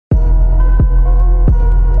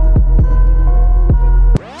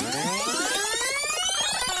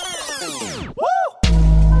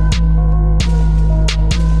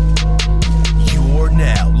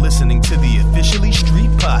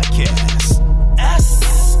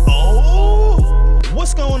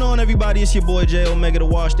What's going on, everybody? It's your boy J Omega, the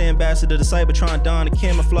washed ambassador, the Cybertron Don, the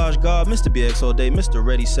camouflage guard, Mr. BX all day, Mr.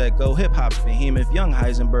 Ready Set Go, hip hop's behemoth, Young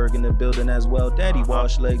Heisenberg in the building as well, Daddy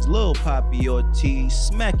Wash Legs, Lil Poppy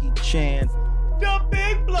Ortiz, Smacky Chan, the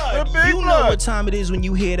Big Blood. You know what time it is when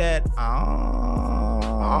you hear that.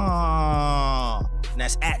 And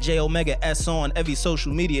that's at J Omega S on every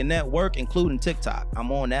social media network, including TikTok.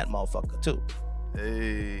 I'm on that motherfucker too.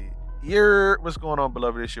 Hey. What's going on,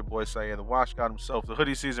 beloved? It's your boy Sayer, the Wash God himself, the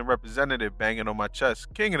hoodie season representative, banging on my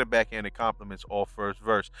chest, king of the backhanded compliments, all first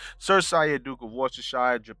verse. Sir Sayer, Duke of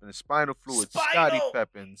Worcestershire, dripping the spinal fluid, Scotty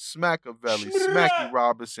Peppin, Smackavelli, Smacky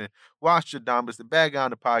Robinson, Wash Jadamas, the bad guy on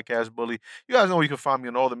the podcast bully. You guys know you can find me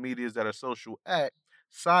on all the medias that are social at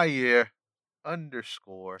Sayer _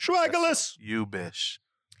 Schwagalus. You bish.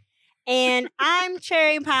 And I'm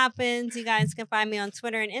Cherry Poppins. You guys can find me on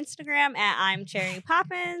Twitter and Instagram at I'm Cherry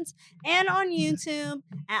Poppins, and on YouTube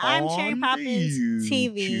at I'm Cherry Poppins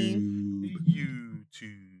TV.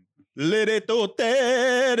 YouTube. Let it to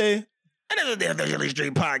Teddy. And this is the Officially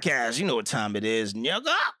Street Podcast. You know what time it is,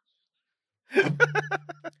 nigga.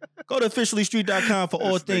 Go to officiallystreet.com for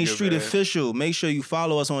all things street official. Make sure you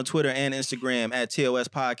follow us on Twitter and Instagram at TOS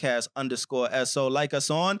Podcast _SO. Like us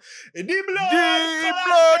on the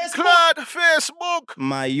Blood Clot Facebook.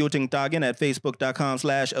 My Yoting Tagging at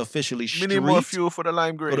facebook.com/officiallystreet. Many more fuel for the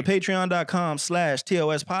lime green. Go to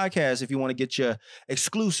patreon.com/TOS Podcast if you want to get your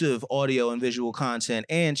exclusive audio and visual content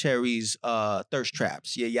and Cherry's thirst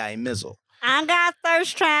traps. Yeah, mizzle. I got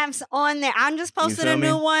thirst traps on there. I just posted a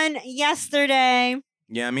new one yesterday.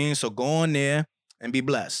 Yeah, I mean, so go on there and be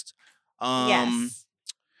blessed. Yes.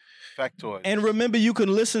 Factoid. And remember, you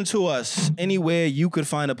can listen to us anywhere you could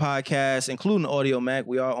find a podcast, including Audio Mac.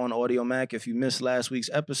 We are on Audio Mac. If you missed last week's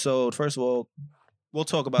episode, first of all, we'll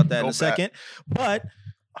talk about that in a second. But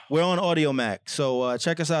we're on Audio Mac. So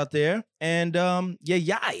check us out there. And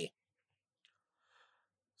yay.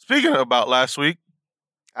 Speaking about last week,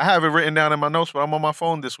 I have it written down in my notes, but I'm on my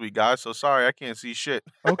phone this week, guys. So sorry, I can't see shit.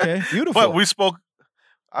 Okay, beautiful. But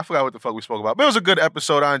I forgot what the fuck we spoke about. But it was a good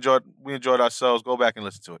episode. We enjoyed ourselves. Go back and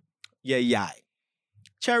listen to it. Yeah.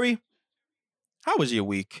 Cherry, how was your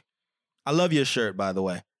week? I love your shirt, by the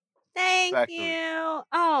way. Thank you.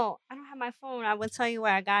 Oh, I don't have my phone. I will tell you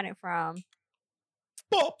where I got it from.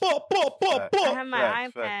 I have my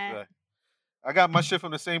iPad. I got my shit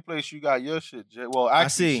from the same place you got your shit, Jay. Well,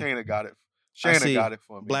 actually, Shayna got it. Shayna got it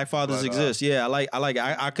for me. Black Fathers Exist. Yeah, I like it.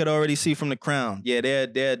 I could already see from the Crown. Yeah,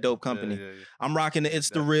 they're a dope company. Yeah. I'm rocking the It's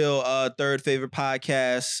the Real third favorite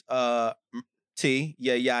podcast T.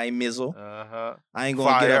 Yeah, Mizzle. I ain't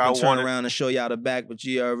gonna get up and turn around and show y'all the back, but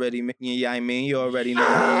you already you already know.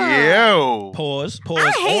 Yo. Pause.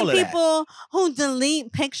 I hate people who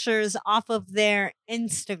delete pictures off of their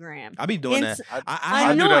Instagram. I be doing that.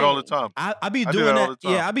 I do that all the time. I be doing that.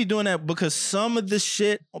 Yeah, I be doing that because some of the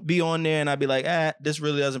shit be on there and I be like, this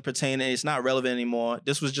really doesn't pertain to it. It's not relevant anymore.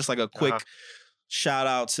 This was just like a quick shout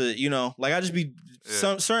out to, like I just be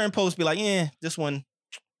certain posts be like, this one,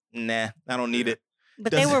 nah, I don't need it.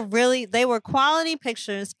 But they were quality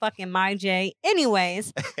pictures, fucking my J.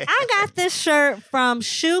 Anyways, I got this shirt from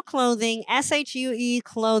Shoe Clothing, SHUE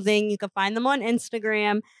Clothing. You can find them on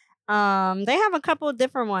Instagram. They have a couple of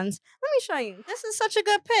different ones. Let me show you. This is such a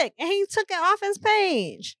good pic. And he took it off his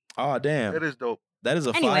page. Oh, damn. That is dope. That is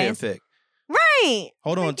a fire pic. Right.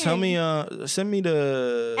 Hold on. Tell me, send me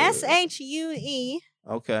the... SHUE.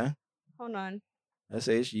 Okay. Hold on.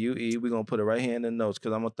 SHUE. We're going to put it right here in the notes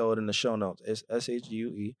because I'm going to throw it in the show notes. It's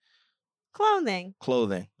SHUE. Clothing.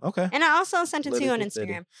 Okay. And I also sent it to you on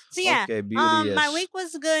Instagram. So yeah, okay, my week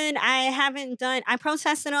was good. I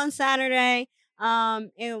protested on Saturday.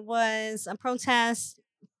 It was a protest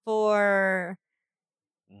for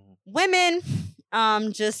women.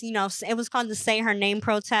 It was called the Say Her Name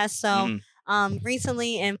protest. So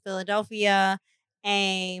recently in Philadelphia,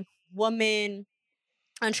 a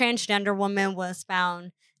transgender woman was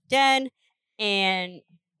found dead, and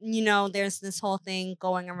there's this whole thing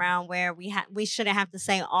going around where we shouldn't have to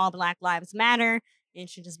say all Black Lives Matter. It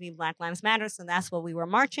should just be Black Lives Matter. So that's what we were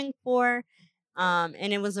marching for.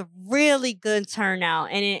 And it was a really good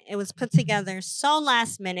turnout, and it was put together so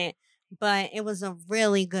last minute, but it was a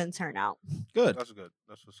really good turnout. Good. That's good.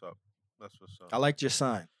 That's what's up. I liked your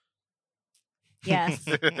sign. Yes.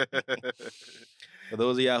 For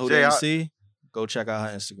those of y'all who didn't see, go check out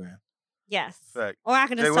her Instagram. Yes. Fact. Or I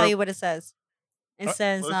can just tell you what it says. It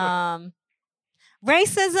says,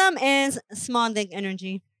 racism is small dick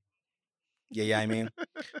energy. Yeah, I mean.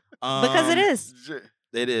 Because it is.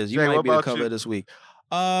 It is. You might be the cover this week.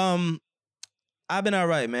 I've been all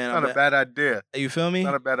right, man. Not a bad idea. You feel me?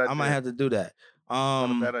 Not a bad idea. I might have to do that.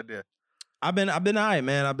 Not a bad idea. I've been all right,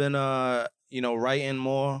 man. I've been writing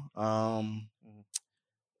more.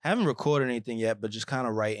 Haven't recorded anything yet, but just kind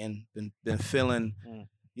of writing. Been feeling,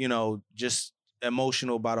 just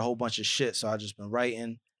emotional about a whole bunch of shit. So I just been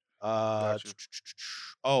writing. Got you.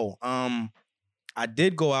 I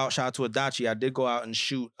did go out. Shout out to Adachi. I did go out and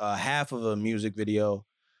shoot half of a music video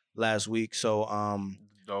last week. So I'm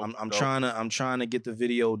trying to get the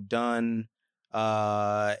video done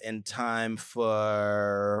in time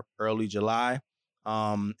for early July.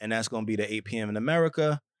 And that's gonna be the 8 p.m. in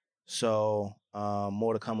America. So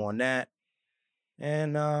more to come on that.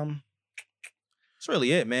 And that's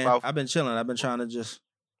really it, man. I've been chilling. I've been trying to just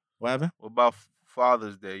what happened? What about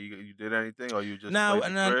Father's Day? You did anything, or you just played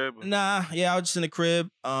in the crib? Yeah, I was just in the crib.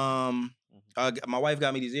 My wife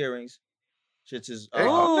got me these earrings. Shits is. Hey,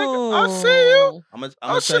 nigga, I see you. I'm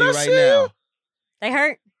gonna tell you right now. They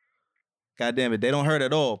hurt. God damn it, they don't hurt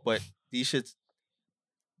at all. But these shits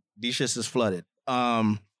is flooded.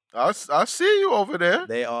 I see you over there.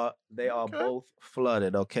 They are both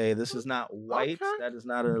flooded. Okay, this is not white. Okay. That is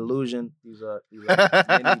not an illusion. These are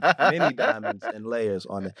many diamonds and layers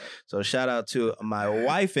on it. So shout out to my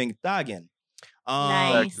wife in Thagen.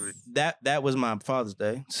 Nice. That was my Father's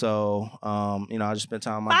Day. So I just spent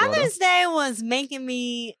time with my daughter. Father's Day was making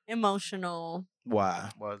me emotional. Why?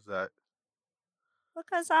 Why is that?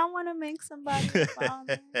 Because I want to make somebody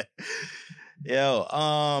father. Yo,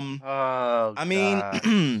 I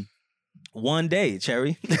mean, one day,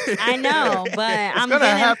 Cherry. I know, but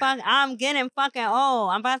I'm getting fucking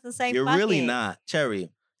old. I'm about to say, you're really not, Cherry.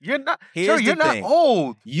 You're not. Cherry, you're not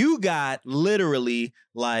old. You got literally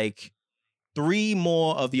like 3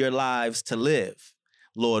 more of your lives to live,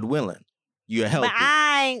 Lord willing. You're healthy. But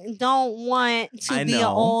I don't want to be an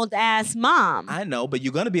old ass mom. I know, but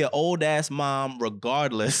you're gonna be an old ass mom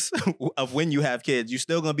regardless of when you have kids. You're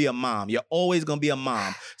still gonna be a mom. You're always gonna be a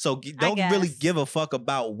mom. So don't really give a fuck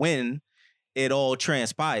about when it all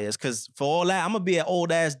transpires. Because for all that, I'm gonna be an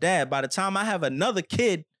old ass dad. By the time I have another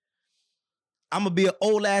kid, I'm gonna be an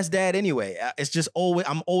old ass dad anyway. It's just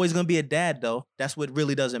I'm always gonna be a dad though. That's what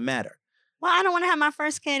really doesn't matter. Well, I don't want to have my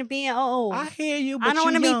first kid being old. I hear you, but I don't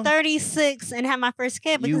want to be 36 and have my first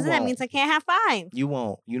kid because that means I can't have 5. You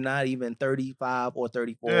won't. You're not even 35 or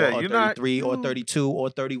 34 or 33 or 32 or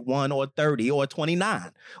 31 or 30 or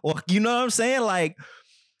 29. Or you know what I'm saying? Like,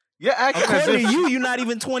 according to you're not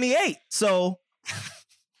even 28. So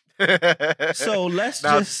let's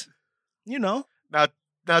just,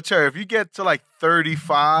 Now, Cherry, if you get to like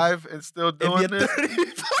 35 and still doing this.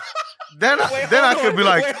 Then I could be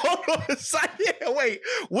like, wait, hold on. Wait,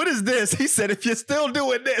 what is this? He said, if you're still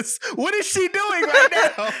doing this, what is she doing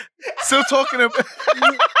right now? Still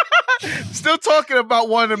talking about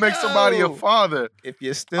wanting to make somebody a father. If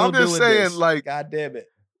you're still doing this, I'm just saying, like, God damn it.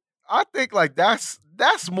 I think like that's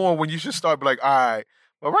more when you should start be like, all right.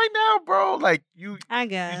 But right now, bro, like I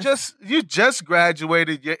guess you just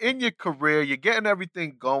graduated. You're in your career. You're getting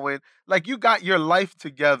everything going. Like you got your life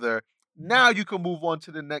together. Now you can move on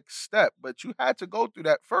to the next step, but you had to go through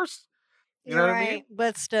that first. You know what I mean?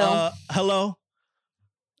 But still, hello.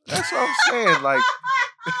 That's what I'm saying. Like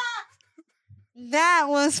that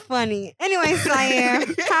was funny. Anyway, Sire,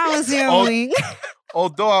 how was your week?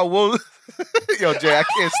 Although I will, yo Jay, I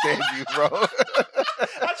can't stand you, bro.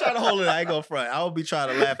 I try to hold it. I ain't gonna front. I will be trying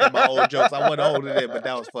to laugh at my old jokes. I wasn't holding it in, but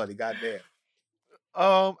that was funny. Goddamn.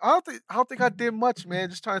 I don't think I did much, man.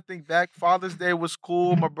 Just trying to think back. Father's Day was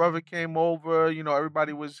cool. My brother came over.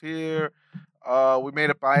 Everybody was here. We made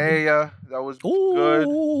a paella. That was good.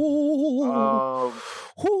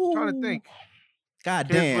 Trying to think. God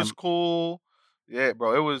Kids damn. was cool. Yeah,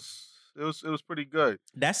 bro. It was pretty good.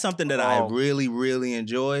 That's something that I really, really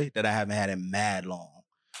enjoy that I haven't had in mad long.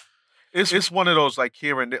 It's one of those like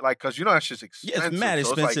here and there, like because that shit's expensive. Yeah, it's mad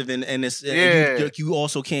expensive, and it's you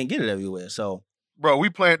also can't get it everywhere. So. Bro, we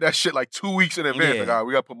planned that shit like 2 weeks in advance. Like, all right,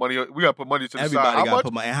 we gotta put money to the side. Everybody gotta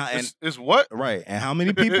put money. It's what? Right. And how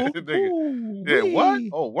many people? Yeah, what?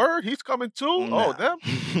 Oh, word? He's coming too? Nah. Oh, them?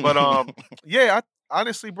 But yeah,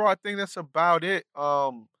 honestly, bro, I think that's about it.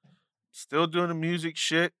 Still doing the music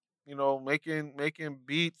shit, making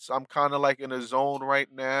beats. I'm kinda like in a zone right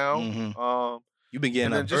now. Mm-hmm. You've been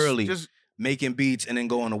getting up early. Making beats and then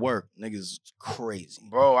going to work. Niggas is crazy.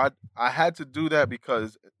 Bro, I had to do that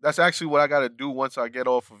because that's actually what I got to do once I get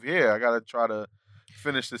off of here. I got to try to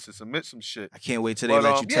finish this and submit some shit. I can't wait till they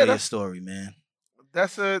let you tell your story, man.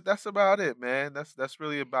 That's about it, man. That's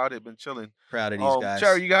really about it. Been chilling. Proud of these guys.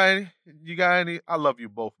 Cherry, you got any? I love you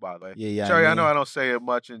both, by the way. Yeah. Cherry, I know I don't say it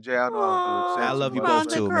much, and Jay, I know I don't do it. I love you both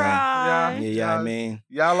too, man. Yeah, I mean.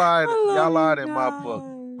 Y'all lied in my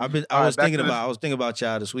book. I All was right, back thinking to about I was thinking about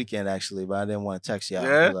y'all this weekend actually, but I didn't want to text y'all.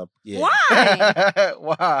 Yeah? 'cause Why?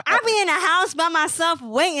 Why? I be in the house by myself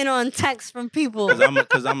waiting on texts from people.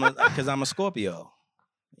 Because I'm a Scorpio.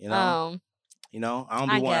 You know, Oh, I don't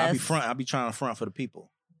be I I be guess. front. I be trying to front for the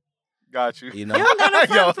people. Got you. You know, you don't gotta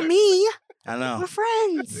front Yo. for me. I know. We're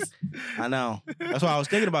friends. I know. That's why I was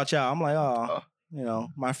thinking about y'all. I'm like, oh,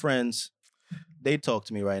 my friends, they talk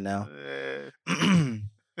to me right now.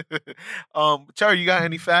 Cherry, you got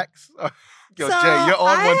any facts? Yo, So, Jay, you're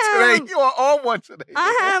on one I today. You are on one today.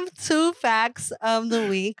 I have 2 facts of the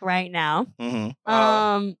week right now.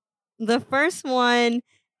 Mm-hmm. The first one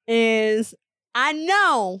is I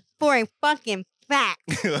know for a fucking fact.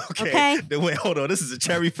 Okay. Then wait, hold on. This is a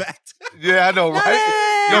cherry fact. Yeah, I know,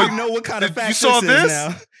 right? No, Yo, you know what kind of you fact saw this this? is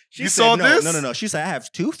now? She You said, saw no, this? No. She said, I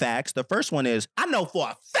have 2 facts. The first one is, I know for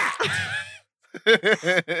a fact.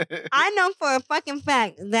 I know for a fucking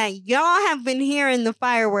fact that y'all have been hearing the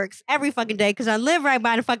fireworks every fucking day because I live right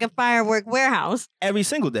by the fucking firework warehouse. Every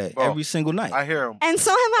single day. Bro, every single night. I hear them And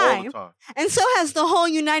so have all I. the time. And so has the whole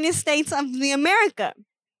United States of the America.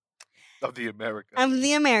 Of the America.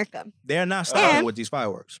 They're not stopping And- with these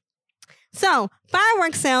fireworks. So,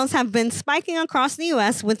 fireworks sales have been spiking across the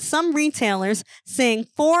U.S., with some retailers seeing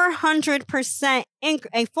 400% a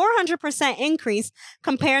 400% increase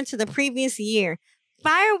compared to the previous year.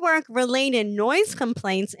 Firework-related noise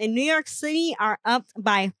complaints in New York City are up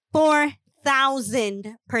by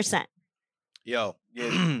 4,000%. Yo.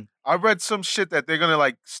 Yeah. I read some shit that they're gonna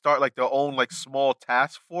like start like their own like small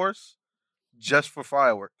task force just for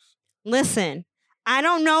fireworks. Listen, I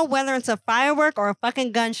don't know whether it's a firework or a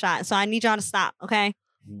fucking gunshot, so I need y'all to stop, okay?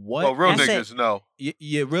 What? Well, real That's niggas know.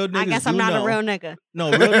 Yeah, real niggas I guess do I'm not know. a real nigga.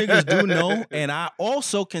 No, real niggas do know. And I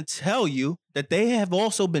also can tell you that they have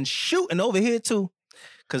also been shooting over here too.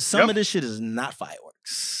 Because some of this shit is not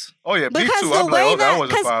fireworks. Oh yeah, Because me too. the I'm like, way oh, that that-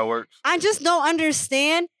 wasn't 'cause fireworks. I just don't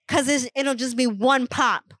understand because it'll just be one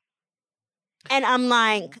pop. And I'm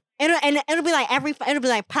like, it'll be like it'll be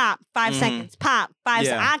like pop, 5 Mhm. seconds, pop, 5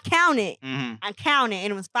 Yeah. seconds. I count it. Mm-hmm. I count it,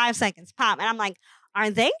 and it was 5 seconds, pop. And I'm like,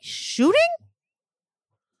 are they shooting?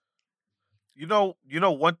 You know,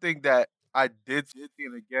 one thing that I did see,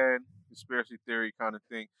 and again, conspiracy theory kind of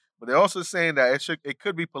thing, but they're also saying that it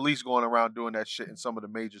could be police going around doing that shit in some of the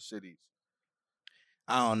major cities.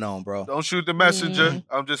 I don't know, bro. Don't shoot the messenger.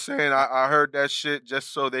 I'm just saying I heard that shit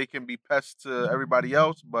just so they can be pests to everybody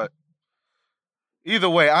else, but either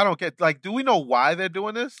way, I don't get, like, do we know why they're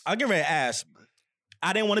doing this? I'll get ready to ask.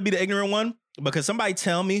 I didn't want to be the ignorant one because somebody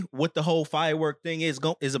tell me what the whole firework thing is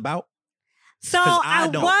about. So 'Cause I I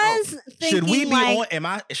don't was thinking, Should we be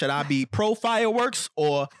like, should I be pro fireworks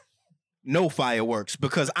or no fireworks?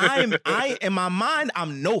 Because I in my mind,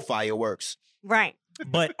 I'm no fireworks. right.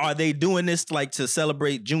 But are they doing this like to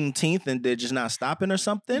celebrate Juneteenth and they're just not stopping or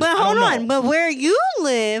something? But I don't hold know. on. But where you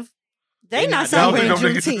live, they They not not celebrating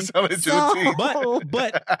doing it. Them niggas Juneteenth. celebrating Juneteenth.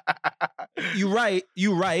 But you're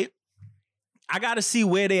right. I gotta see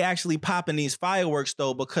where they actually popping these fireworks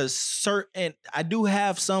though, because I do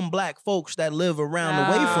have some black folks that live around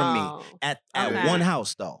away from me Oh, at okay. one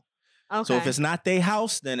house though. Okay. So if it's not their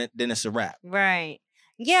house, then it's a wrap. Right.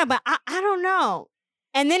 Yeah, but I don't know.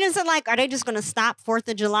 And then is it like, are they just going to stop 4th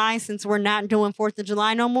of July since we're not doing 4th of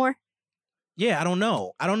July no more? Yeah, I don't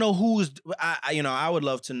know. I don't know who's. I would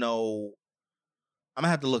love to know. I'm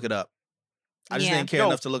gonna have to look it up. I just Yeah. didn't care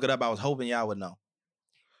enough to look it up. I was hoping y'all would know.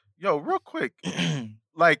 Yo, real quick,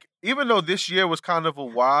 like, even though this year was kind of a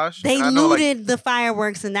wash, They and I know, like, looted the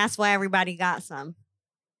fireworks, and that's why everybody got some.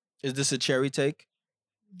 Is this a cherry take?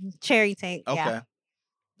 Cherry take. Okay. Yeah.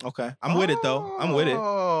 Okay. I'm with it though. I'm with it.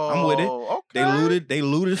 I'm with it. Okay. They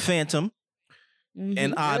looted Phantom Mhm.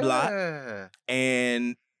 and Odd Lot, Yeah.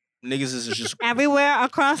 and niggas is just Everywhere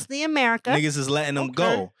across the America. niggas is letting them Okay.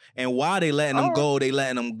 go. And while they letting them go, they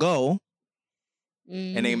letting them go,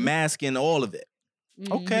 and they Mhm. masking all of it.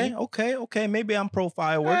 Mhm. Okay. Maybe I'm pro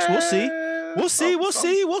fireworks. We'll see.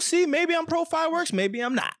 We'll see. Maybe I'm pro fireworks. Maybe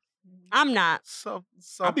I'm not. I'm not.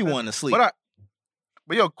 I'll be wanting to sleep.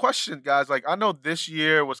 But yo, question, guys. Like, I know this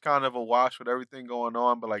year was kind of a wash with everything going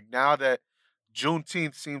on, but like now that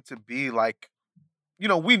Juneteenth seemed to be like,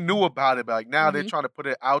 we knew about it, but like now they're trying to put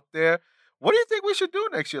it out there. What do you think we should do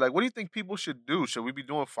next year? Like, what do you think people should do? Should we be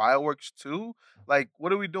doing fireworks too? Like,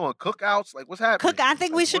 what are we doing? Cookouts? Like, what's happening? I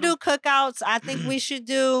think we Like, should what do cookouts. I think we should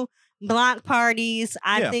do block parties.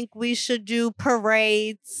 I Yeah. think we should do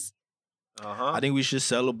parades. Uh-huh. I think we should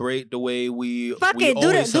celebrate the way we Fuck we it. Do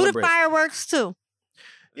always the celebrate. fireworks too.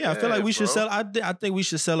 Yeah, I feel like we should bro. I think we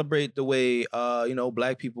should celebrate the way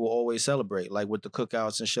black people always celebrate, like with the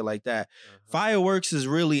cookouts and shit like that. Uh-huh. Fireworks is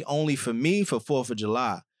really only for me for 4th of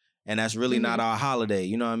July. and that's really not our holiday.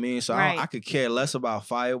 You know what I mean? So Right. I could care less about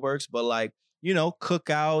fireworks, but like, you know,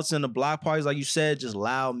 cookouts and the block parties, like you said, just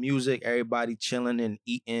loud music, everybody chilling and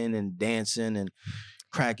eating and dancing and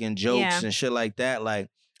cracking jokes and shit like that. Like,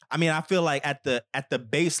 I mean, I feel like at the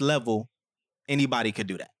base level, anybody could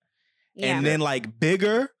do that. Yeah. And then like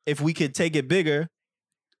bigger, if we could take it bigger,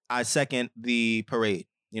 I second the parade.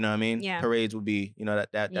 You know what I mean? Yeah. Parades would be, you know,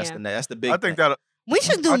 that's the big I think thing. that we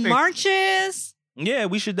should do marches. Yeah,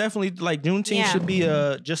 we should definitely, like, Juneteenth should be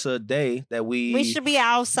just a day that we should be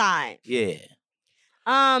outside. Yeah.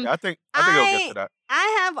 I think it'll get to that.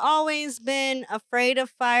 I have always been afraid of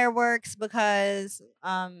fireworks because,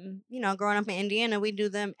 you know, growing up in Indiana, we do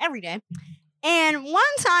them every day. And one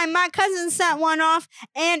time, my cousin set one off,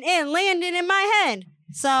 and it landed in my head.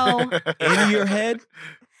 So in your head,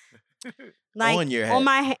 like on your head,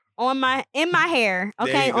 in my hair.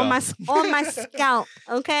 Okay, on my scalp.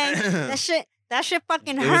 Okay, that shit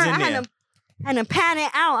fucking hurt. I had to pat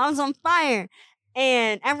it out. I was on fire.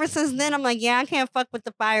 And ever since then, I'm like, yeah, I can't fuck with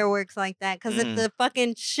the fireworks like that. Because if the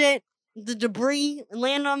fucking shit, the debris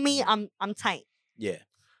land on me, I'm tight. Yeah.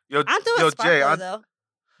 Yo, sparkler, though.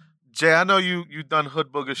 Jay, I know you done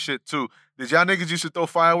hood booger shit too. Did y'all niggas used to throw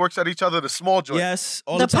fireworks at each other? The small joints. Yes,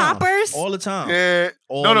 all the time. Poppers? All the time. Yeah.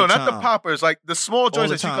 No, not the poppers. Like the small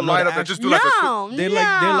joints that you can light up and just do like a... They're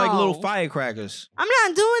like little firecrackers. I'm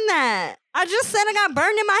not doing that. I just said I got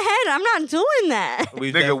burned in my head. I'm not doing that.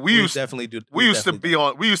 We used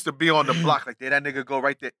to be on the block like that nigga go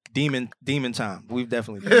right there. Demon time. We've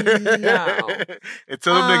definitely done No.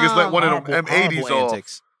 Until them niggas let one of them M80s off.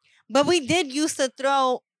 Antics. But we did used to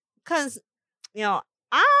throw, because, you know,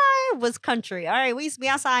 I was country. All right, we used to be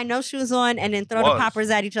outside, no shoes on, and then throw the poppers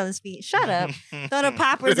at each other's feet. Shut up. Throw the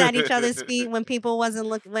poppers at each other's feet when people wasn't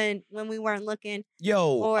looking, when we weren't looking.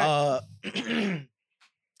 Yo,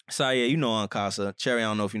 Saya, you know Ankasa. Cherry, I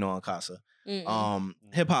don't know if you know Ankasa.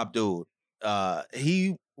 Hip hop dude.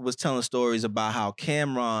 He was telling stories about how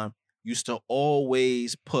Cameron used to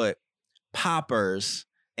always put poppers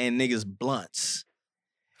and niggas' blunts.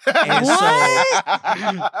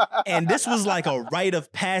 And and this was like a rite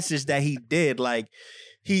of passage that he did. Like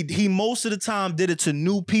he most of the time did it to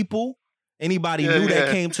new people. Anybody new that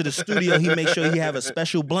came to the studio, he make sure he have a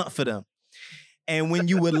special blunt for them. And when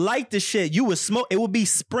you would light the shit, you would smoke. It would be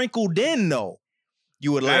sprinkled in though.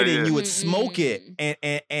 You would light it and you would smoke it,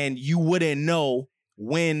 and you wouldn't know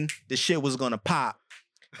when the shit was gonna pop.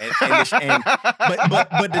 But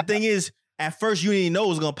the thing is, at first you didn't know it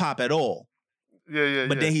was gonna pop at all.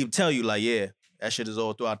 But then he'd tell you like, yeah, that shit is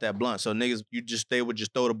all throughout that blunt. So niggas, they would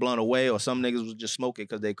just throw the blunt away, or some niggas would just smoke it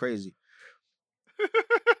because they crazy.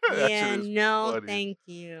 Yeah, no, funny. Thank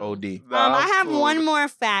you. OD. I have one more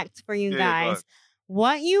fact for you guys.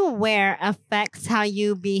 What you wear affects how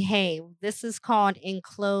you behave. This is called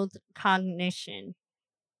enclothed cognition.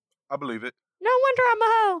 I believe it. No wonder I'm a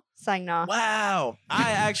hoe. It's like, no. Wow.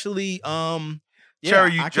 I actually,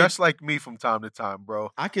 Cherry, you dress like me from time to time,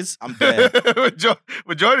 bro. I'm dead.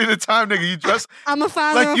 Majority of the time, nigga, you dress. I'm a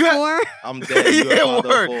father of four. I'm dead. You're a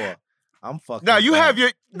father of four. I'm fucking. Now you have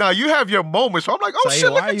your moments. So I'm like, oh shit,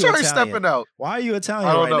 look at Cherry stepping out. Why are you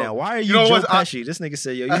Italian now? Why are you Joe Pesci? This nigga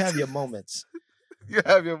said, yo, you have your moments. You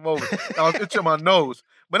have your moments. I was itching my nose.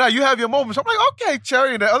 But now you have your moments. I'm like, okay,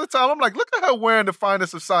 Cherry. And the other time, I'm like, look at her wearing the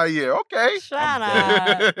finest of Sayer. Okay. Shut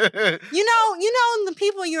up. You know, the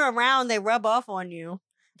people you're around, they rub off on you.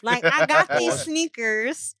 Like, I got these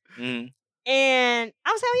sneakers. And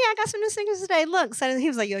I was like, yeah, I got some new sneakers today. Look. So he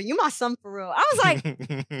was like, yo, you my son for real. I was like,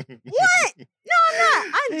 what? No, I'm not.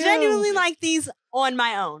 I genuinely like these on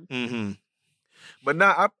my own. Mm-hmm. But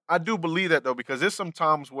now I do believe that though, because there's some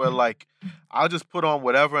times where like I'll just put on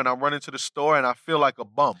whatever and I run into the store and I feel like a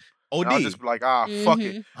bum. OD. I'll just be like, fuck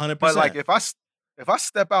it. 100%. But like if I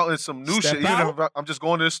step out in some new shit, even if I'm just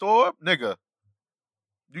going to the store, nigga,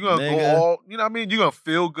 you're gonna go all, you know what I mean? You're gonna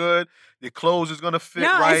feel good. Your clothes is gonna fit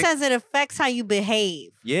right. No, it says it affects how you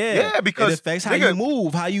behave. Yeah, because it affects how you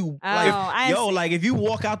move, how you like if you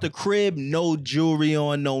walk out the crib, no jewelry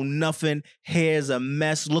on, no nothing, hair's a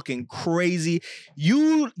mess, looking crazy.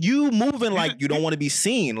 You moving like you don't want to be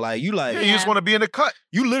seen. Like you like you just want to be in the cut.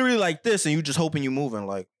 You literally like this, and you just hoping you moving.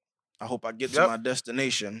 Like I hope I get to my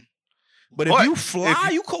destination. But if you fly,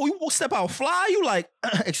 you step out fly. You like,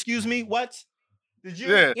 excuse me, what? Did you?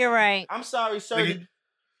 Yeah. You're right. I'm sorry, sir.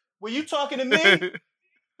 Were you talking to me?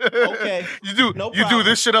 Okay. You do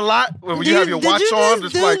this shit a lot when you have your watch on.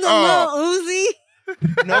 Just like, Uzi?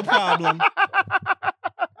 No problem.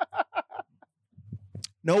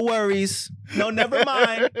 No worries. No, never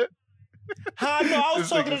mind. No, I was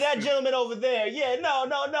talking to that gentleman over there. Yeah, no.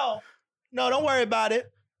 No, don't worry about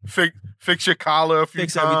it. Fix your collar a few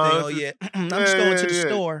Fix times. everything. Oh yeah, I'm just going to the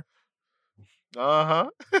store. But I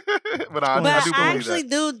But do I believe actually that.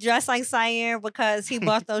 do dress like Sire because he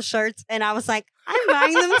bought those shirts, and I was like, I'm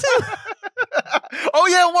buying them too. Oh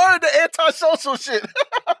yeah, word, the antisocial shit.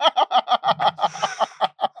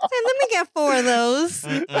 Said, let me get 4 of those.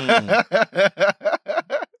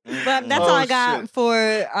 But that's all I got for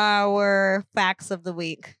our facts of the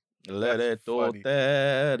week. Let it funny.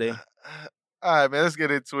 daddy. All right, man, let's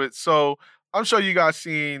get into it. So I'm sure you guys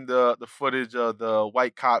seen the footage of the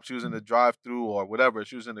white cop. She was in the drive-through or whatever.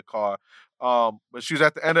 She was in the car. But she was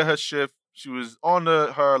at the end of her shift. She was on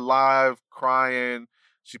her live crying.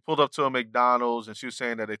 She pulled up to a McDonald's and she was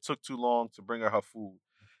saying that it took too long to bring her food.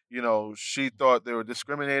 You know, she thought they were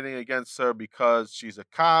discriminating against her because she's a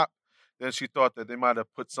cop. Then she thought that they might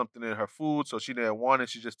have put something in her food, so she didn't want it.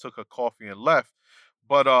 She just took her coffee and left.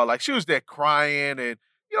 But like she was there crying, and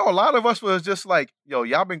you know, a lot of us was just like, yo,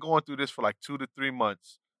 y'all been going through this for like 2 to 3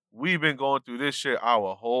 months. We've been going through this shit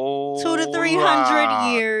our whole 200 to 300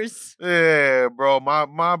 life. years. Yeah, bro. My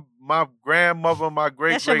grandmother, my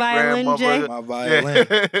great great grandmother. My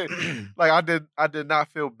violin. Like I did not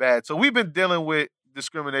feel bad. So we've been dealing with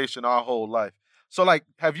discrimination our whole life. So like,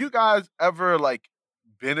 have you guys ever like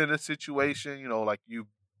been in a situation, you know, like you've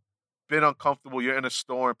been uncomfortable, you're in a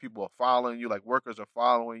store and people are following you, like workers are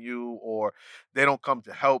following you, or they don't come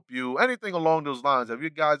to help you, anything along those lines? Have you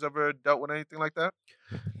guys ever dealt with anything like that?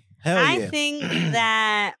 Hell yeah. I think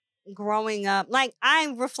that growing up, like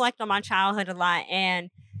I reflect on my childhood a lot, and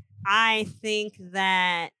I think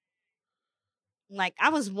that like I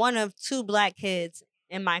was one of 2 black kids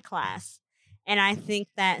in my class. And I think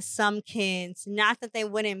that some kids, not that they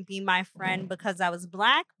wouldn't be my friend because I was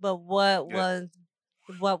black, but what could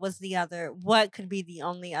be the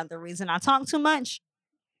only other reason I talk too much?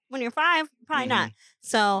 When you're 5, probably not.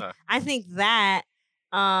 So No. I think that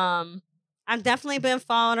I've definitely been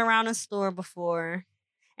followed around a store before.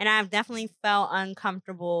 And I've definitely felt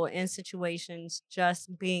uncomfortable in situations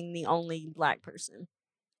just being the only black person.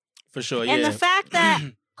 For sure, yeah. And the fact that,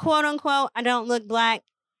 quote unquote, I don't look black,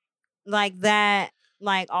 like that,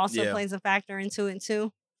 like also plays a factor into it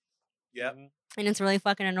too. Yep. And it's really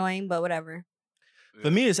fucking annoying, but whatever. For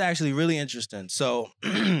me, it's actually really interesting. So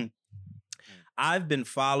I've been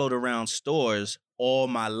followed around stores all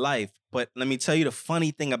my life, but let me tell you the funny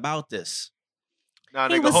thing about this. Nah,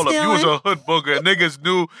 nigga, hold up. You was a hood booger. Niggas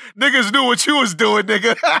knew what you was doing,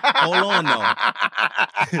 nigga. Hold on, though.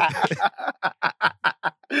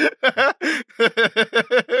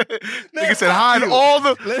 Nigga said hide all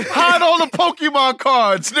the Pokemon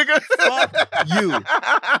cards, nigga. Fuck you.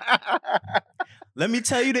 Let me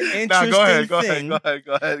tell you the interesting thing go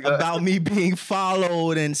ahead. about me being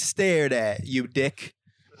followed and stared at, you dick.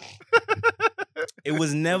 It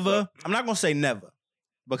was never, I'm not going to say never,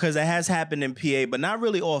 because it has happened in PA, but not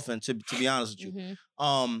really often, to be honest with you.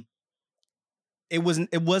 Mm-hmm. It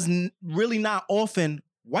wasn't really not often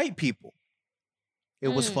white people. It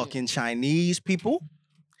was fucking Chinese people,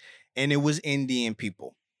 and it was Indian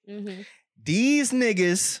people. Mm-hmm. These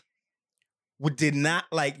niggas did not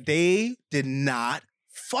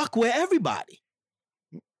fuck with everybody.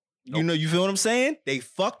 Nope. You know, you feel what I'm saying? They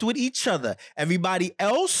fucked with each other. Everybody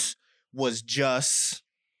else was just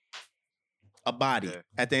a body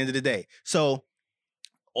at the end of the day. So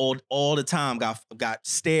all the time got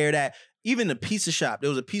stared at. Even the pizza shop. There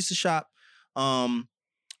was a pizza shop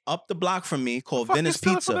up the block from me called Venice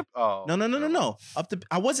Pizza. No.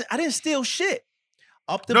 I didn't steal shit.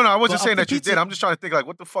 I wasn't saying that you did. I'm just trying to think like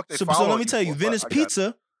what the fuck they followed. So let me tell you, Venice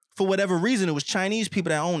Pizza, for whatever reason, it was Chinese people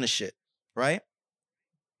that owned the shit, right?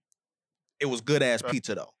 It was good ass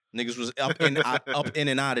pizza though. Niggas was up in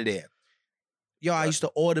and out of there. Yo, I used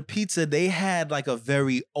to order pizza. They had like a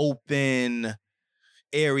very open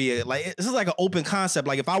area. Like this is like an open concept.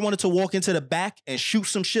 Like if I wanted to walk into the back and shoot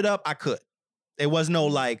some shit up, I could. There was no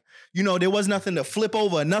like, you know, there was nothing to flip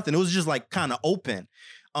over or nothing. It was just like kind of open.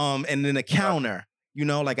 And then a counter, you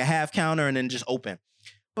know, like a half counter and then just open.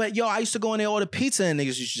 But yo, I used to go in there order pizza and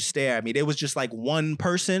niggas used to stare at me. There was just like one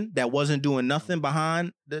person that wasn't doing nothing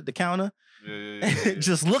behind the counter. Yeah.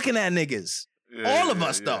 Just looking at niggas. All of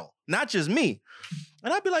us though, not just me.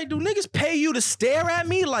 And I'd be like, do niggas pay you to stare at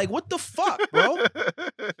me? Like, what the fuck, bro?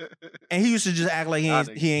 And he used to just act like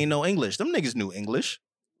he ain't know English. Them niggas knew English.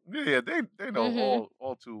 Yeah, they know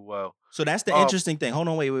all too well. So that's the interesting thing. Hold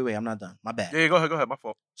on, wait. I'm not done. My bad. Yeah, go ahead. My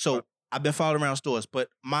fault. So I've been followed around stores, but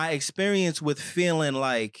my experience with feeling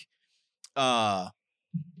like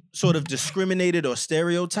sort of discriminated or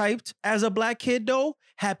stereotyped as a black kid, though,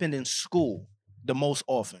 happened in school the most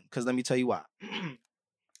often. Because let me tell you why.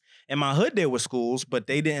 In my hood, there were schools, but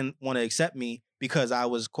they didn't want to accept me because I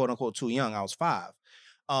was quote unquote too young. I was 5.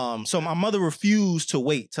 So my mother refused to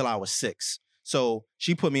wait till I was 6. So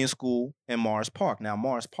she put me in school in Morris Park. Now,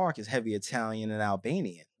 Morris Park is heavy Italian and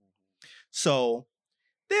Albanian. So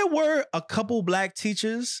there were a couple black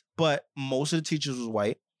teachers, but most of the teachers was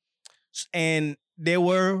white. And there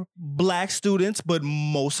were black students, but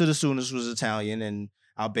most of the students was Italian and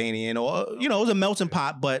Albanian, or, it was a melting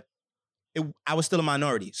pot, but I was still a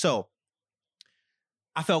minority. So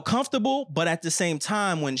I felt comfortable, but at the same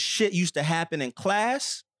time, when shit used to happen in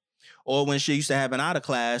class, or when shit used to happen out of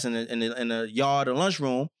class in the yard or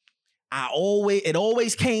lunchroom, it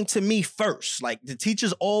always came to me first. Like, the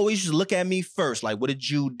teachers always used to look at me first. Like, what did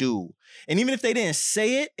you do? And even if they didn't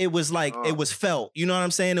say it, it was like, it was felt. You know what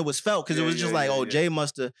I'm saying? It was felt, because it was just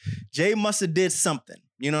Jay must have did something.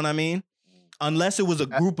 You know what I mean? Unless it was a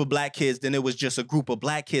group of black kids, then it was just a group of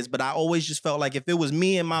black kids. But I always just felt like if it was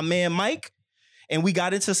me and my man Mike, and we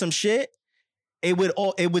got into some shit, it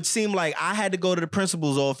would seem like I had to go to the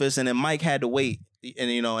principal's office, and then Mike had to wait, in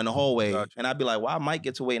the hallway. Gotcha. And I'd be like, why Mike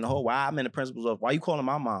get to wait in the hallway? Why I'm in the principal's office? Why you calling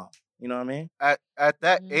my mom? You know what I mean? At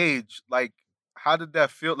that age, like, how did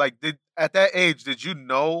that feel? Like, at that age, did you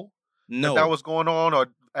know that was going on, or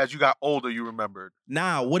as you got older, you remembered?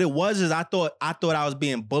 Nah, what it was is I thought I was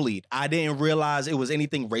being bullied. I didn't realize it was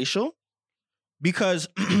anything racial, because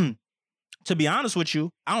to be honest with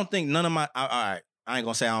you, I don't think none of my, all right, I ain't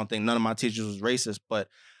gonna say I don't think none of my teachers was racist, but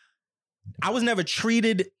I was never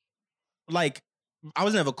treated like, I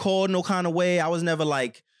was never called no kind of way. I was never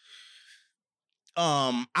like,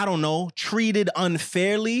 I don't know, treated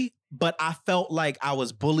unfairly, but I felt like I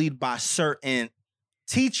was bullied by certain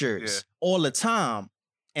teachers all the time.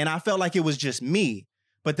 And I felt like it was just me.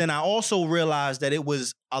 But then I also realized that it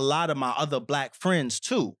was a lot of my other black friends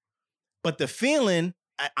too. But the feeling,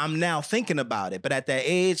 I'm now thinking about it. But at that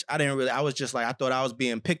age, I was just like, I thought I was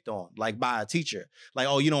being picked on, like, by a teacher. Like,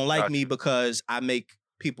 oh, you don't like me because I make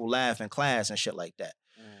people laugh in class and shit like that.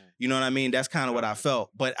 You know what I mean? That's kind of what I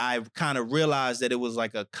felt. But I kind of realized that it was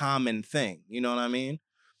like a common thing. You know what I mean?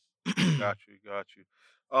 Got you.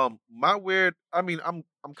 I'm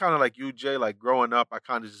kind of like you, Jay. Like, growing up, I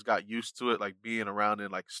kind of just got used to it, like being around in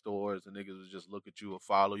like stores and niggas would just look at you or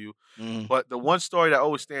follow you. But the one story that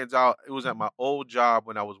always stands out, it was at my old job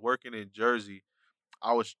when I was working in Jersey.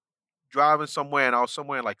 I was driving somewhere, and I was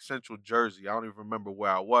somewhere in like Central Jersey. I don't even remember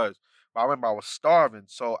where I was, but I remember I was starving,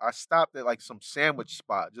 so I stopped at like some sandwich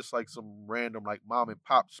spot, just like some random like mom and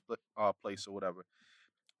pop place or whatever.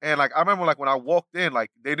 And like, I remember like when I walked in,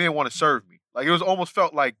 like they didn't want to serve me. Like, it was almost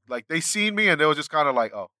felt like they seen me and they was just kind of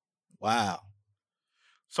like, oh, wow.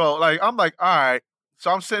 So like, I'm like, all right.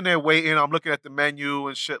 So I'm sitting there waiting. I'm looking at the menu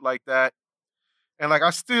and shit like that. And like,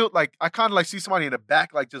 I kind of like see somebody in the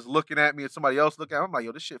back, like just looking at me, and somebody else looking at me. I'm like,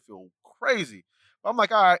 yo, this shit feel crazy. But I'm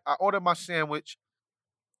like, all right, I ordered my sandwich.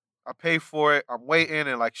 I pay for it. I'm waiting,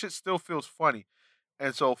 and like, shit still feels funny.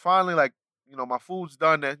 And so finally, like, my food's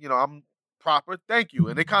done, and I'm proper, thank you.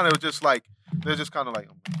 And they kind of just like, they're just kind of like,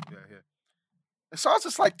 yeah. And so I was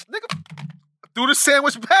just like, nigga, threw the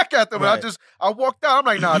sandwich back at them. Right. And I walked out. I'm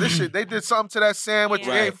like, nah, this shit, they did something to that sandwich.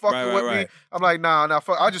 They ain't fucking with me. I'm like, nah,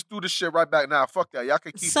 fuck. I just threw this shit right back. Nah, fuck that. Y'all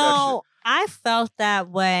can keep that shit. So I felt that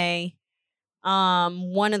way.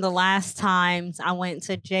 One of the last times I went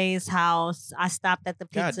to Jay's house, I stopped at the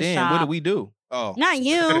pizza shop. What did we do? Oh, not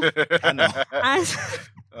you. I know.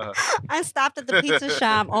 I stopped at the pizza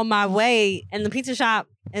shop on my way, and the pizza shop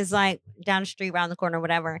is like down the street, around the corner,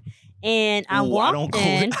 whatever. And I walked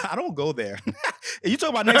in. I don't go there. Are you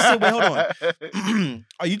talking about next to? Wait, hold on.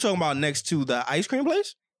 Are you talking about next to the ice cream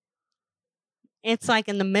place? It's like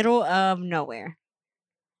in the middle of nowhere.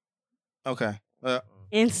 Okay.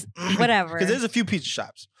 It's whatever. Because there's a few pizza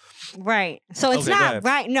shops. Right. So it's not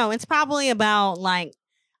right. No, it's probably about like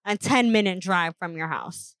a 10-minute drive from your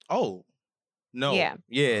house. Oh. No. Yeah.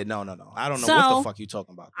 Yeah, no. I don't know what the fuck you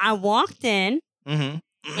talking about. I walked in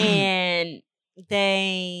and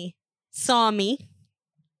they saw me.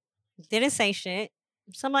 Didn't say shit.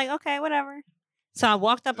 So I'm like, okay, whatever. So I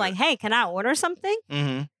walked up like, hey, can I order something?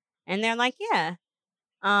 And they're like, yeah.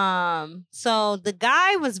 So the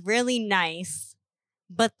guy was really nice,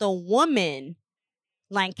 but the woman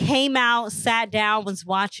like came out, sat down, was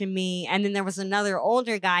watching me, and then there was another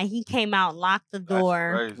older guy. He came out, locked the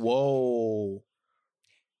door. Whoa.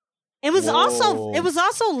 It was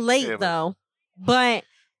also late though, but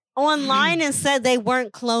online it said they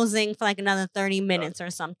weren't closing for like another 30 minutes or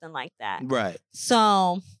something like that. Right.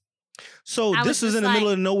 So this is in the middle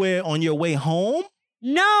of nowhere on your way home?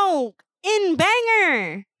 No, in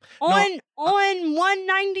Banger. On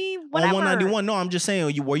 190, whatever. On 191. No, I'm just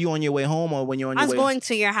saying. Were you on your way home or when you're on your way? I was going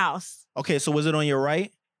to your house. Okay, so was it on your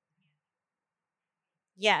right?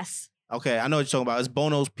 Yes. Okay, I know what you're talking about. It's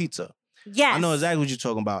Bono's Pizza. Yes. I know exactly what you're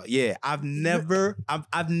talking about. Yeah, I've never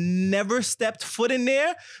stepped foot in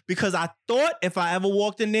there because I thought if I ever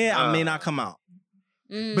walked in there, I may not come out.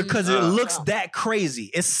 Because it looks that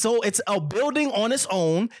crazy. It's a building on its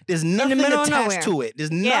own. There's nothing attached to it.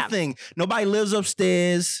 There's nothing. Nobody lives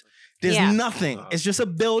upstairs. There's nothing. It's just a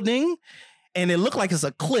building. And it looked like it's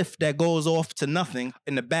a cliff that goes off to nothing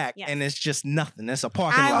in the back. Yes. And it's just nothing. It's a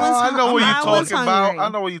parking lot. I know what you're talking about. I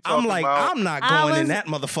know what you're talking about. I'm like, I'm not going in that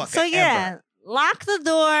motherfucker. So ever. Lock the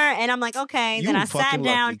door, and I'm like, okay. You then I sat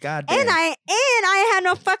down, and I had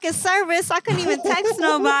no fucking service. I couldn't even text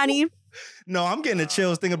nobody. No, I'm getting the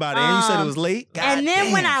chills thinking about it. And you said it was late. God and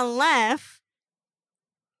then when I left,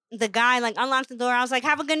 the guy like unlocked the door. I was like,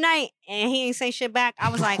 "Have a good night," and he ain't say shit back. I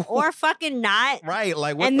was like, "Or fucking not." Right?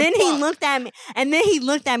 Like, what? And the then fuck? he looked at me, and then he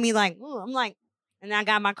looked at me like, "Ooh," I'm like. And I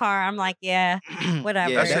got my car. I'm like, yeah,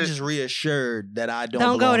 whatever. Yeah, that just reassured that I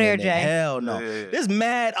don't go there, Jay. Hell no. Yeah. There's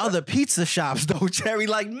mad other pizza shops though, Cherry.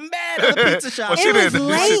 Like mad other pizza shops. It was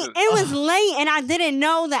late. It was late, and I didn't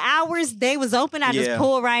know the hours they was open. I just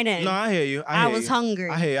pulled right in. No, I hear you. I was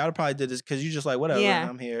hungry. I hear you. I probably did this because you just like whatever. Yeah.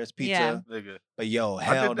 I'm here. It's pizza. Yeah. But yo,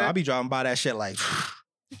 hell no. I be driving by that shit like.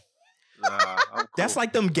 Cool. That's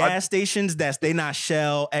like them gas stations. They not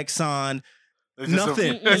Shell, Exxon.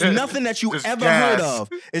 Nothing. There's nothing that you ever heard of.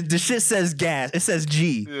 The shit says gas. It says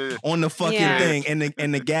G on the fucking thing,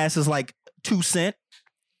 and the gas is like 2 cents.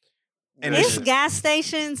 And it's gas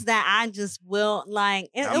stations that I just will like.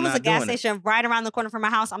 It was a gas station right around the corner from my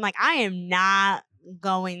house. I'm like, I am not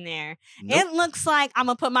going there. Nope. It looks like I'm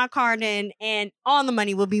gonna put my card in, and all the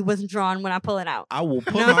money will be withdrawn when I pull it out. I will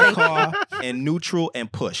put my car in neutral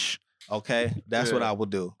and push. Okay, that's what I will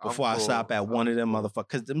do before I stop at one of them motherfuckers.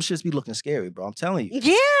 Because them shits be looking scary, bro. I'm telling you.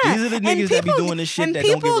 Yeah. These are the niggas that be doing this shit that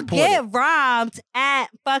don't get reported. People get robbed at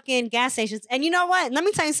fucking gas stations. And you know what? Let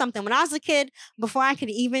me tell you something. When I was a kid, before I could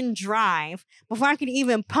even drive, before I could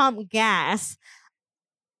even pump gas,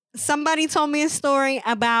 somebody told me a story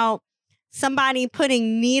about somebody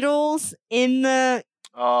putting needles in the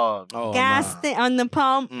gas on the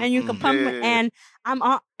pump, and you can pump it. And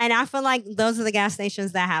I feel like those are the gas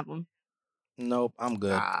stations that have them. Nope, I'm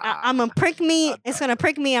good. I'm gonna prick me. It's gonna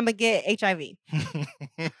prick me. I'm gonna get HIV. You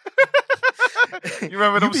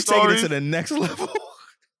remember them stories? Taking it to the next level.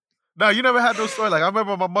 No, you never had those stories. Like I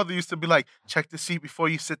remember my mother used to be like, check the seat before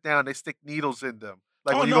you sit down. They stick needles in them.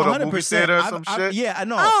 Like when you go to a movie theater or some shit. Yeah, I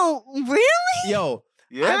know. Oh, really? Yo.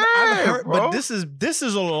 Yeah, I've heard, bro. But this is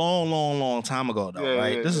a long time ago though,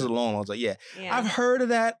 right? This is a long time. Yeah, I've heard of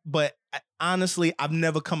that, but honestly, I've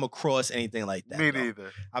never come across anything like that. Me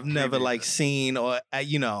neither. I've never like seen or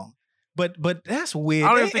but that's weird. I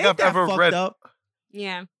don't even think I've ever read. Up?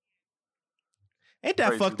 Yeah, ain't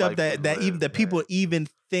that fucked up that people even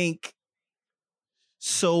think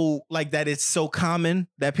so like that? It's so common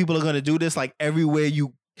that people are gonna do this. Like every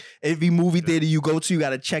movie theater you go to, you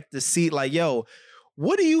gotta check the seat. Like yo.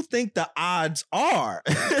 What do you think the odds are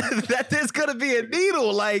that there's gonna be a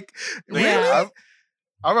needle? Like, really?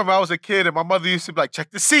 I remember I was a kid and my mother used to be like, check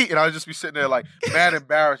the seat. And I would just be sitting there like mad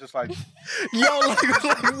embarrassed, just like, yo, like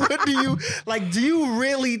what do you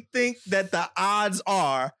really think that the odds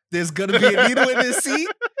are there's gonna be a needle in this seat?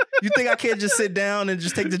 You think I can't just sit down and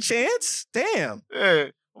just take the chance? Damn. Yeah.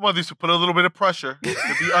 My mother used to put a little bit of pressure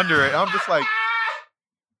to be under it. I'm just like,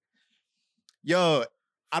 yo,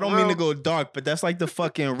 I don't mean to go dark, but that's like the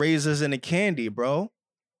fucking razors and the candy, bro.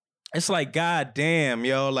 It's like, god damn,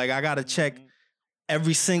 yo, like I gotta check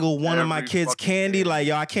every single one of my kids' candy. Like,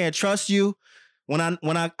 yo, I can't trust you. When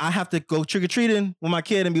I have to go trick-or-treating with my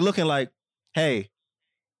kid and be looking like, hey,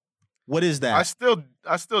 what is that? I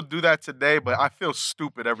still do that today, but I feel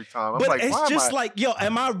stupid every time. But like, it's just like, yo,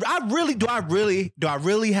 do I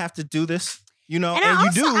really have to do this? You know,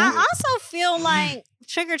 and you do. I also feel like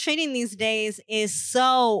trick-or-treating these days is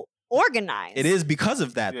so organized. It is because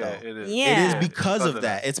of that, though. It is. Yeah. It is because of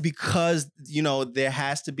that. It's because, there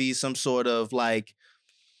has to be some sort of, like,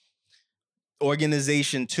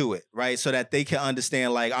 organization to it, right? So that they can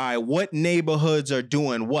understand, like, all right, what neighborhoods are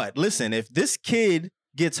doing what? Listen, if this kid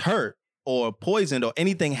gets hurt or poisoned or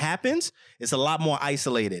anything happens, it's a lot more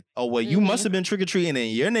isolated. Oh, well, you must have been trick-or-treating in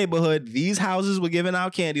your neighborhood. These houses were giving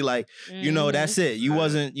out candy. Like, that's it. You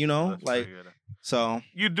wasn't, like... So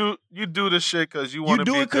you do this shit because you want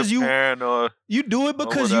to be a good parent, or you do it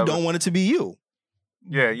because you don't want it to be you.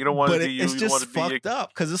 Yeah, you don't want it to be you. It's just fucked up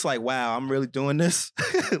because it's like, wow, I'm really doing this.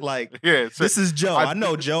 Like, this is Joe. I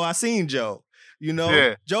know Joe. I seen Joe.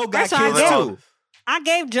 Yeah. Joe got kids too. I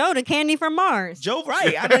gave Joe the candy from Mars. Joe,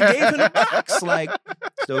 right? I done gave him the box. Like,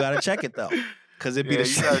 still gotta check it though, because it be the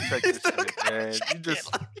you gotta check this Still shit, gotta man. check You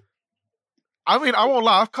just. it. I mean, I won't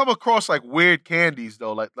lie. I've come across like weird candies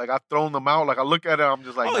though. Like I've thrown them out. Like I look at it, I'm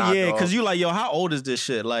just like, Oh nah, yeah, dog. because you like, yo, how old is this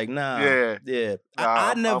shit? Like, nah. Yeah. Yeah. Nah,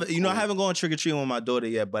 I I'm never, cool. I haven't gone trick or treating with my daughter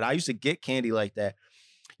yet, but I used to get candy like that.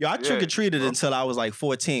 Yo, I Yeah, trick or treated bro. until I was like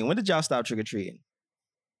 14. When did y'all stop trick or treating?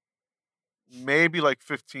 Maybe like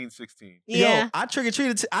 15, 16. Yeah. Yo, I trick or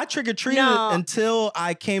treated. I trick or treated No. until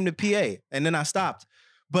I came to PA, and then I stopped.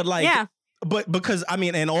 But like, Yeah. but because I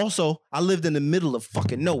mean, and also I lived in the middle of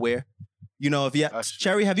fucking nowhere. You know, if you That's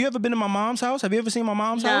true. Cherry, have you ever been to my mom's house? Have you ever seen my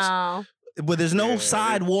mom's house? No. But there's no Yeah,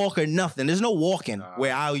 sidewalk or nothing. There's no walking Nah.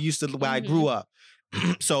 where I grew up.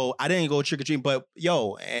 So I didn't go trick or treat. But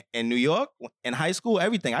yo, in New York, in high school,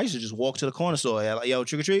 everything, I used to just walk to the corner store. Like, yo,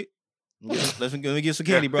 trick or treat. Let me get some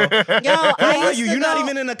candy, bro. Who Yo, are I used you? to You're not go-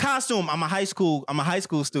 even in a costume. I'm a high school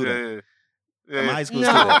student. Yeah. I'm a high school No.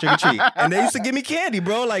 student. Trick or treat. And they used to give me candy,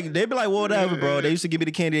 bro. Like they'd be like, well, whatever, bro. They used to give me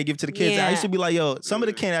the candy they give to the kids. Yeah. I used to be like, yo, some of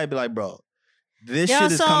the candy, I'd be like, bro, this Yo,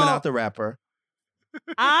 shit is coming so- out the wrapper.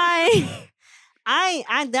 I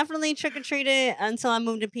definitely trick or treated until I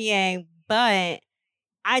moved to PA, but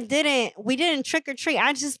we didn't trick or treat.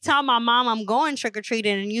 I just tell my mom I'm going trick or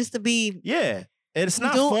treating, and used to be Yeah. It's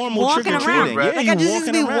not formal walking trick or around. treating. Right. Yeah, Like you I just used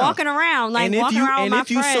to walking be around. walking around, like And if walking you around with my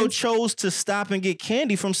so friends. chose to stop and get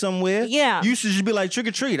candy from somewhere, Yeah. you should just be like trick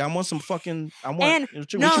or treat. I want some fucking. I want. And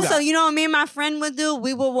what No, you so got? you know what me and my friend would do?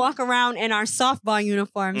 We would walk around in our softball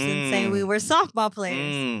uniforms and say we were softball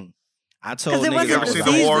players. Mm. I told 'Cause it niggas wasn't I You was ever a seen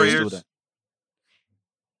high the school Warriors? student.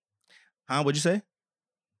 Huh? What'd you say?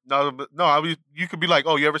 No. I mean, you could be like,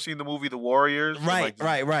 oh, you ever seen the movie The Warriors? And, Right.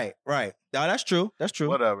 like, No, that's true. That's true.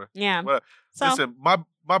 Whatever. Yeah. Whatever. So Listen, my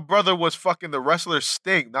brother was fucking the wrestler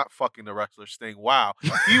Sting. Not fucking the wrestler Sting. Wow.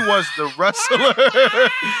 He was the wrestler.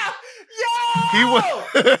 Yo! He was.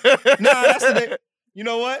 Nah, that's the thing. You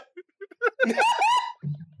know what?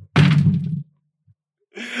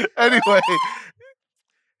 Anyway,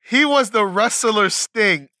 he was the wrestler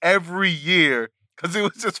Sting every year because it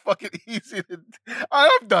was just fucking easy to.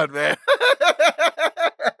 I'm done, man.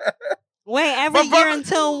 wait, every My year brother-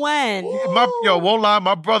 until when? Won't lie.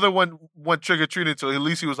 My brother went trick or treating until at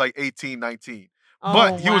least he was like 18, 19.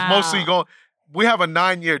 But Oh, he was mostly wow. going. We have a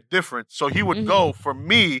 9-year difference, so he would Mhm. go for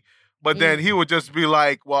me, but then he would just be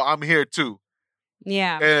like, "Well, I'm here too,"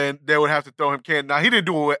 Yeah. and they would have to throw him candy. Now he didn't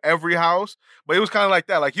do it with every house, but it was kind of like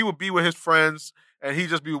that. Like he would be with his friends, and he'd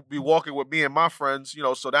just be walking with me and my friends, you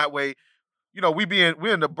know. So that way, you know,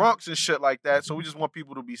 we're in the Bronx and shit like that. So we just want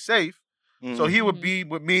people to be safe. So he would Mhm. be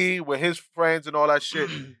with me, with his friends, and all that shit.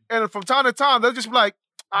 And from time to time, they'll just be like,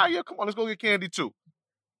 yeah, come on, let's go get candy too.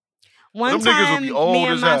 One Them niggas would time, be old me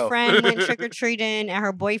and as my hell. friend went trick or treating, and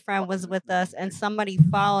her boyfriend was with us, and somebody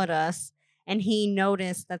followed us, and he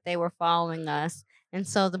noticed that they were following us, and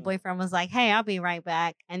so the boyfriend was like, "Hey, I'll be right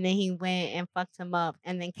back," and then he went and fucked him up,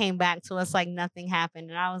 and then came back to us like nothing happened,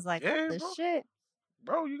 and I was like, Yeah, "What the bro. shit?"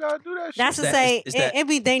 Bro, you gotta do that That's shit. to that- say, it's that- it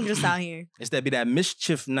be dangerous out here. It's that be that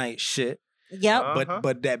mischief night shit. Yep. Uh-huh.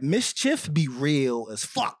 But that mischief be real as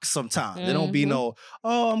fuck sometimes. There don't be Mhm. no,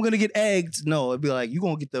 oh, I'm gonna get egged. No, it'd be like you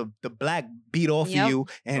gonna get the black beat off Yep. of you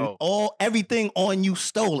and everything on you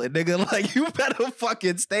stolen, nigga. Like you better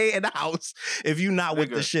fucking stay in the house if you not with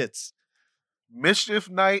the Nigga. shits. Mischief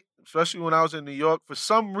night, especially when I was in New York, for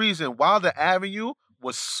some reason, Wilder Avenue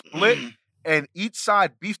was split and each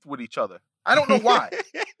side beefed with each other. I don't know why.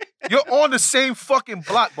 You're on the same fucking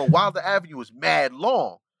block, but Wilder Avenue is mad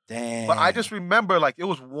long. Damn. But I just remember, like, it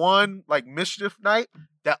was one, like, mischief night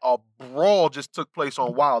that a brawl just took place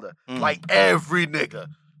on Wilder. Like, every nigga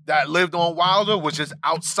that lived on Wilder was just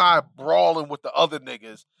outside brawling with the other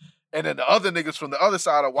niggas. And then the other niggas from the other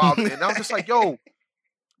side of Wilder. And I was just like, yo,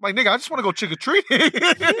 like, nigga, I just want to go trick-or-treating.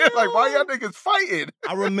 Like, why y'all niggas fighting?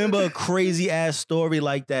 I remember a crazy ass story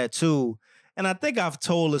like that too. And I think I've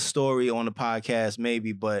told a story on the podcast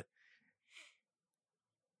maybe, but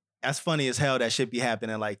that's funny as hell that shit be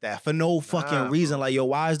happening like that for no fucking Nah, reason. Like, yo,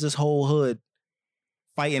 why is this whole hood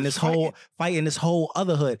fighting this whole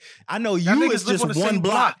other hood? I know Y'all you niggas is live just on the one same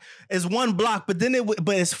block. It's one block, but then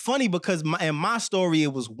but it's funny because in my story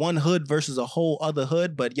it was one hood versus a whole other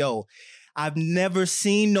hood. But yo, I've never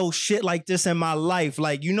seen no shit like this in my life.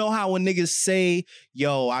 Like, you know how when niggas say,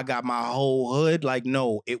 yo, I got my whole hood? Like,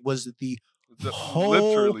 no, it was the whole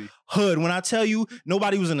Literally. hood. When I tell you,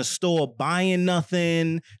 nobody was in the store buying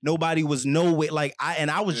nothing. Nobody was nowhere. Like,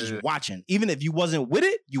 I was just watching. Even if you wasn't with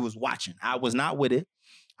it, you was watching. I was not with it.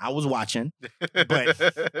 I was watching. But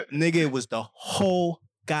nigga, it was the whole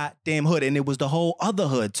goddamn hood. And it was the whole other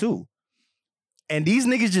hood too. And these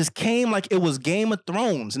niggas just came like it was Game of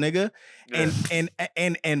Thrones, nigga. Yeah.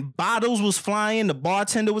 And bottles was flying. The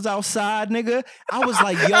bartender was outside, nigga. I was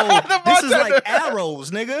like, yo, The this is bartender. like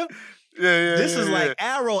arrows, nigga. Yeah. This is yeah. like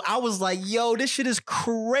arrow. I was like, yo, this shit is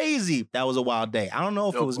crazy. That was a wild day. I don't know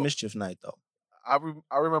if it was bro. Mischief Night though.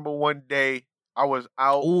 I remember one day I was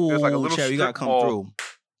out. Ooh, There's like a little Cherry, you gotta strip come mall. through.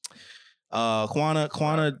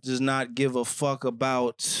 Quana does not give a fuck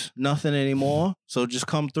about nothing anymore. So just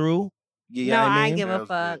come through. You No, know what I I mean? give a Nails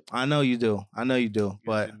fuck. did. I know you do.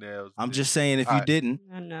 But Your nails I'm did. just saying if you Alright. didn't.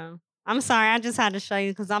 I know. I'm sorry. I just had to show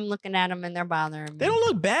you because I'm looking at them and they're bothering me. They don't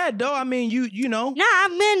look bad though. I mean, you know. Nah,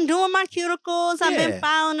 I've been doing my cuticles. I've Yeah. been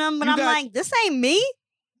filing them, but You I'm got- like, this ain't me.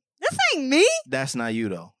 This ain't me. That's not you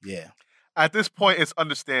though. Yeah. At this point, it's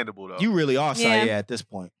understandable though. You really are Yeah. Saya at this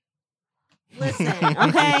point. Listen,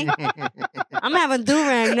 okay? I'm gonna have a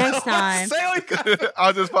do-rag next time. I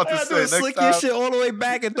was just about to I say just next slick time, your shit all the way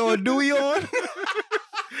back and throw a dewey on.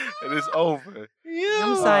 and it's over. Yeah.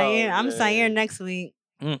 I'm sorry. I'm man. sorry. Next week.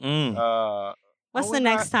 Mm-mm. What's we're the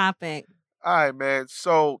not- next topic? All right, man.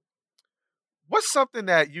 So, what's something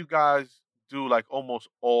that you guys do like almost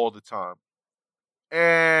all the time?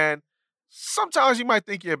 And sometimes you might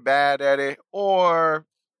think you're bad at it, or,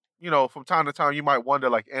 from time to time you might wonder,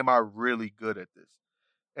 like, am I really good at this?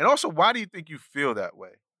 And also, why do you think you feel that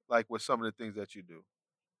way? Like with some of the things that you do?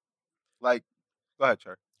 Like, go ahead,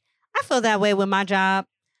 Cher. I feel that way with my job.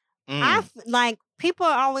 Mm. Like, people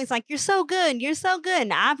are always like, you're so good. You're so good.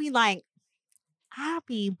 And I'll be like, I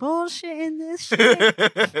be bullshitting this shit.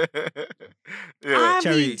 Yeah. I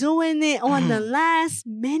Cherry. be doing it on the last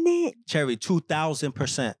minute. Cherry,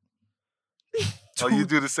 2,000%. Oh, you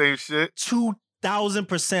do the same shit?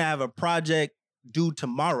 2,000% have a project due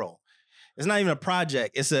tomorrow. It's not even a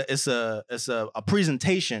project. It's a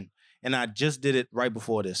presentation, and I just did it right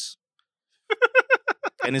before this.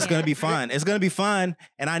 And it's gonna be fine. It's gonna be fine.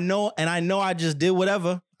 And I know I just did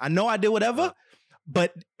whatever. I know I did whatever.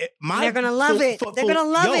 But They're gonna love it. They're gonna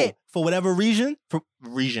love it. For whatever reason,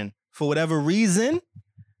 for whatever reason,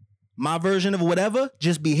 my version of whatever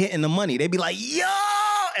just be hitting the money. They be like, yo,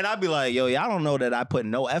 and I'd be like, yo, y'all don't know that I put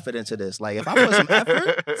no effort into this. Like, if I put some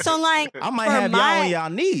effort, So, like, I might for have y'all my- on y'all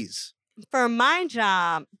knees. For my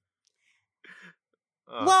job,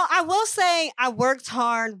 well, I will say I worked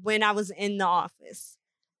hard when I was in the office.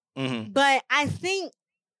 Mm-hmm. But I think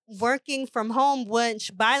working from home,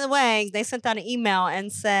 which, by the way, they sent out an email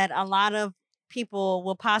and said a lot of people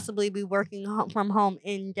will possibly be working from home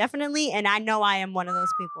indefinitely. And I know I am one of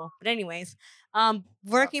those people. But anyways,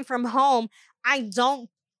 working from home, I don't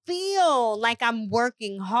feel like I'm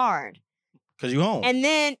working hard. Cause you home. And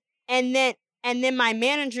then my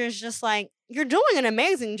manager is just like, you're doing an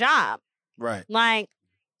amazing job. Right. Like,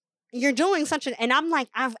 you're doing and I'm like,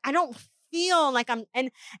 I don't feel like and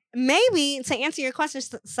maybe to answer your question,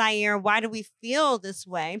 Sire, why do we feel this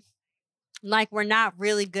way? Like we're not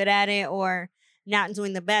really good at it or not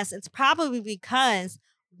doing the best. It's probably because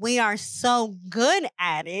we are so good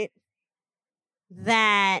at it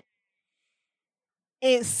that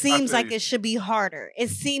it seems feel like you. it should be harder. It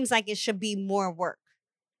seems like it should be more work.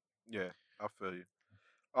 Yeah, I feel you.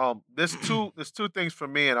 There's two things for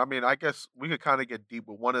me, and I mean, I guess we could kind of get deep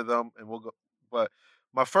with one of them, and we'll go. But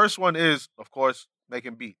my first one is, of course,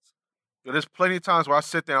 making beats. There's plenty of times where I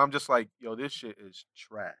sit there, and I'm just like, yo, this shit is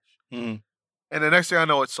trash, Mm-hmm. and the next thing I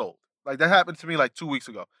know, it's sold. Like that happened to me like 2 weeks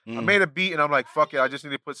ago. Mm-hmm. I made a beat, and I'm like, fuck it, I just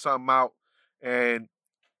need to put something out, and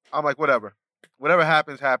I'm like, whatever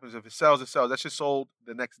happens. If it sells, it sells. That shit sold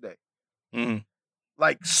the next day. Mm-hmm.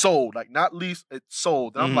 Like sold, like not least, it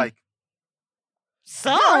sold. And I'm Mhm. like.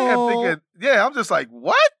 So I am thinking, I'm just like,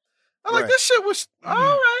 what? I'm like, Right. this shit was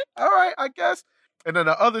all right, I guess. And then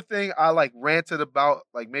the other thing I like ranted about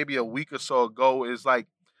like maybe a week or so ago is like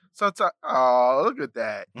sometimes, oh, look at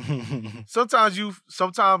that.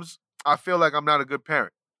 Sometimes I feel like I'm not a good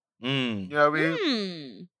parent. Mm. You know what I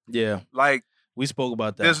mean? Yeah, Like we spoke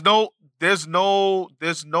about that. there's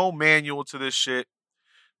no manual to this shit.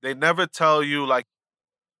 They never tell you like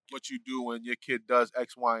what you do when your kid does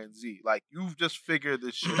X, Y, and Z. Like you've just figured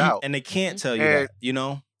this shit out. And they can't tell you And- that, you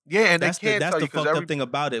know? Yeah, and That's they can't that's tell the you because fucked up thing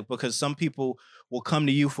about it, because some people will come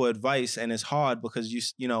to you for advice and it's hard because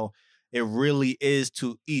you know, it really is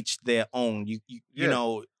to each their own. You Yeah.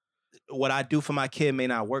 know, what I do for my kid may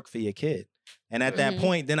not work for your kid. And at that Mhm.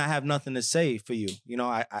 point, then I have nothing to say for you. You know,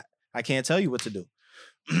 I can't tell you what to do.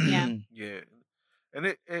 Yeah. Yeah, and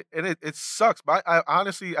it sucks. But I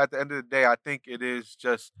honestly, at the end of the day, I think it is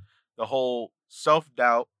just the whole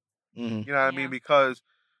self-doubt. Mhm. You know what I Yeah. mean? Because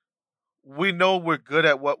we know we're good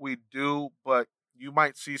at what we do, but you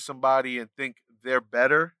might see somebody and think they're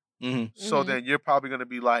better, So then you're probably going to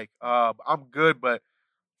be like, I'm good, but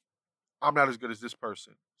I'm not as good as this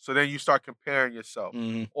person. So then you start comparing yourself.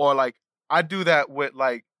 Or like, I do that with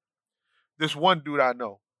like this one dude I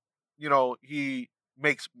know. You know, he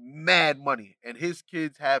makes mad money and his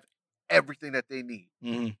kids have everything that they need.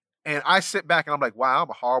 And I sit back and I'm like, wow, I'm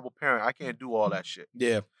a horrible parent. I can't do all that shit.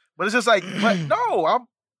 Yeah. But it's just like, but no,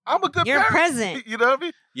 I'm a good You're parent. present. You know what I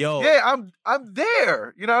mean? Yo. Yeah, I'm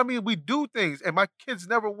there. You know what I mean? We do things and my kids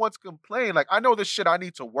never once complain. Like, I know the shit I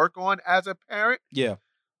need to work on as a parent. Yeah.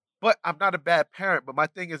 But I'm not a bad parent. But my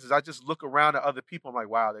thing is I just look around at other people. I'm like,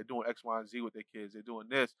 wow, they're doing X, Y, and Z with their kids. They're doing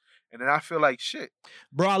this. And then I feel like shit.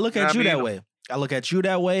 Bro, I look at you that way. I look at you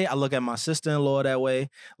that way. I look at my sister-in-law that way.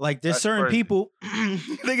 Like, there's certain people,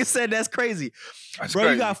 nigga said that's crazy.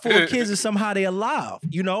 Bro, you got 4 kids and somehow they alive.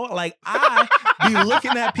 You know? Like, I be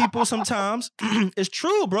looking at people sometimes. It's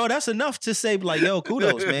true, bro. That's enough to say, like, yo,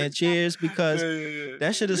 kudos, man. Cheers. Because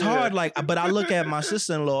that shit is hard. Like, but I look at my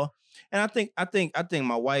sister-in-law and I think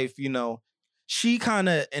my wife, you know, she kind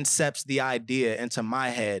of incepts the idea into my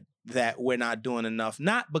head that we're not doing enough.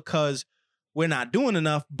 Not because we're not doing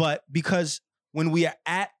enough, but because when we are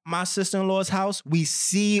at my sister-in-law's house, we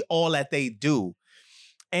see all that they do.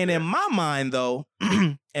 And in my mind, though,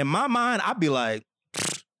 I'd be like,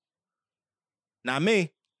 not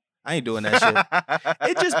me. I ain't doing that shit.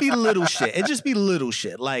 It just be little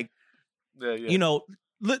shit. Like, you know,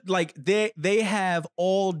 like they have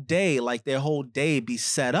all day, like their whole day be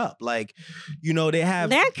set up. Like, you know, they have...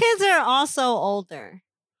 Their kids are also older.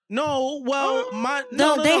 No, well,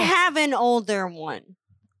 they have an older one.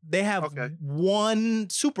 They have one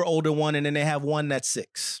super older one, and then they have one that's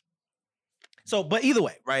 6. So, but either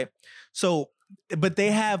way, right? So, but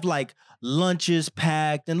they have like lunches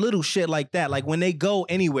packed and little shit like that. Like when they go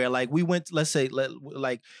anywhere, like we went, let's say,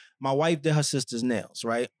 like my wife did her sister's nails,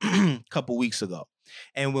 right? A couple weeks ago.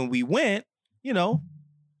 And when we went, you know,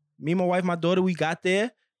 me, my wife, my daughter, we got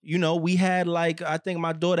there, you know, we had like, I think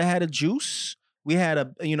my daughter had a juice. We had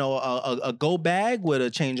a go bag with a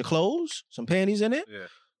change of clothes, some panties in it. Yeah.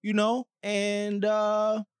 You know, and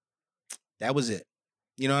that was it.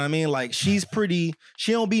 You know what I mean? Like, she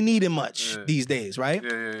don't be needing much these days, right?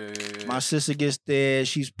 Yeah. My sister gets there,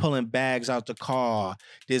 she's pulling bags out the car.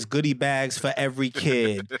 There's goodie bags for every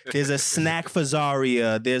kid. There's a snack for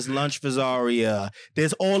Zaria. There's lunch for Zaria.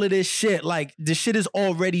 There's all of this shit. Like, the shit is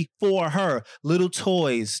already for her. Little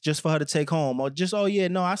toys just for her to take home. Or just, oh yeah,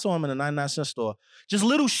 no, I saw him in a 99-cent store. Just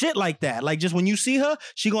little shit like that. Like, just when you see her,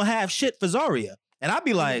 she gonna have shit for Zaria. And I'd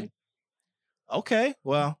be like, okay,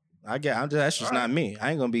 well, that's just not me.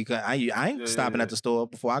 I ain't gonna be. I ain't stopping at the store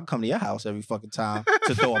before I come to your house every fucking time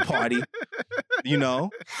to throw a party. You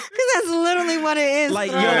know, because that's literally what it is.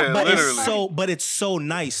 Like, but it's so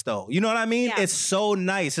nice though. You know what I mean? Yeah. It's so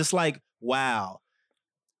nice. It's like, wow,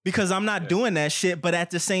 because I'm not doing that shit. But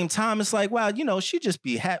at the same time, it's like, wow, you know, she just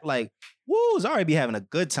be like, woo, already be having a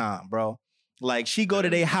good time, bro. Like, she go to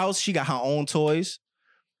their house, she got her own toys.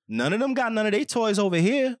 None of them got none of their toys over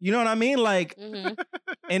here. You know what I mean? Like,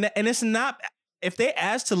 and it's not, if they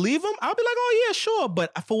ask to leave them, I'll be like, oh yeah, sure.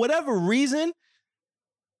 But for whatever reason,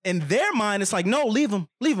 in their mind, it's like, no, leave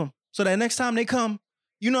them. So that next time they come,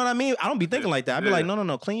 you know what I mean? I don't be thinking like that. I'd be like,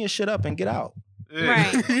 no, clean your shit up and get out.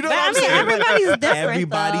 Right. You know but what I'm saying? everybody's different.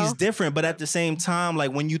 Everybody's different. But at the same time,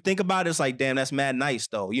 like, when you think about it, it's like, damn, that's mad nice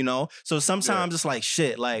though, you know? So sometimes it's like,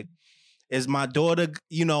 shit, like, is my daughter,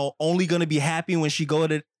 you know, only gonna be happy when she go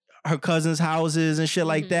to her cousins' houses and shit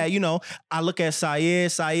like that? You know, I look at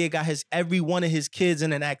Syed. Syed got every one of his kids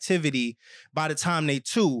in an activity. By the time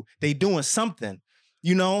they doing something,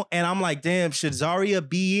 you know? And I'm like, damn, should Zaria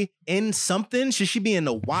be in something? Should she be in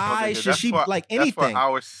the Y? Should she like anything? That's for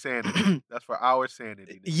our sanity. That's for our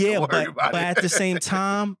sanity. Yeah, but at the same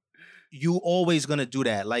time, you always gonna do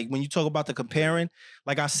that. Like, when you talk about the comparing,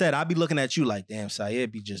 like I said, I'll be looking at you like, damn,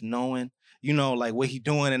 Syed be just knowing, you know, like what he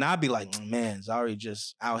doing. And I'd be like, man, Zari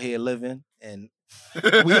just out here living. And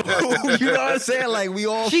you know what I'm saying? Like, we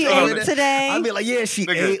all she ate today. I'd be like, yeah, she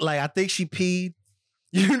ate. Like, I think she peed.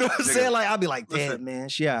 You know what I'm saying? Like, I'd be like, damn, man,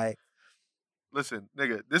 she all right. Listen,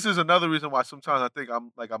 nigga, this is another reason why sometimes I think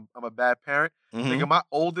I'm a bad parent. Nigga, my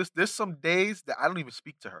oldest, there's some days that I don't even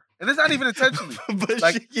speak to her. And it's not even intentionally.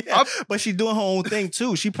 but she doing her own thing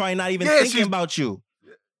too. She probably not even thinking about you.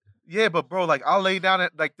 Yeah, but bro, like, I'll lay down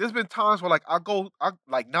at, like, there's been times where, like, I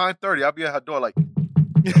like 9:30, I'll be at her door like,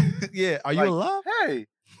 yeah, are you alive? Hey,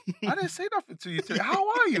 I didn't say nothing to you today. How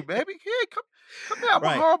are you, baby? Hey, come here. I'm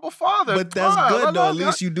a horrible father. But that's good though. At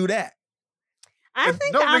least you do that. I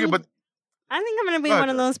think I'm gonna be one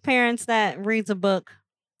of those parents that reads a book.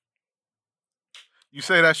 You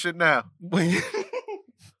say that shit now.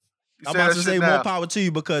 I'm say about that to shit say now. more power to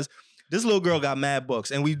you because this little girl got mad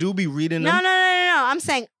books, and we do be reading No. them. I'm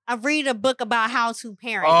saying I read a book about how to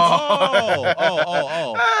parent. Oh.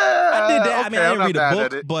 I did that. I mean, I didn't read a mad book,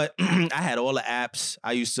 at it. but I had all the apps.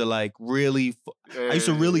 I used to like really, I used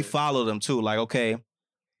to really follow them too. Like, okay,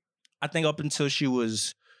 I think up until she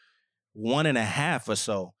was 1.5 or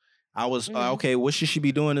so, I was okay. What should she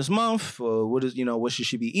be doing this month? Or what should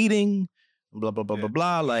she be eating? Blah blah blah blah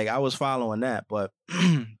blah. Like I was following that, but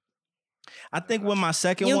I think when my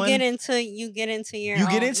second one, you get into your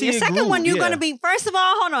second groove, one. You're gonna be first of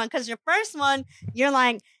all, hold on, because your first one, you're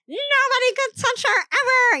like nobody could touch her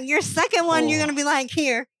ever. Your second one, you're gonna be like,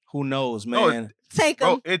 here. Who knows, man? Take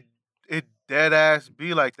them. Bro, it dead ass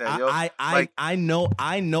be like that, yo.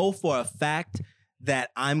 I know for a fact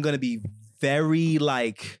that I'm gonna be very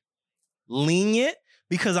like lenient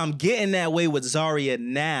because I'm getting that way with Zaria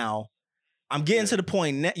now. I'm getting to the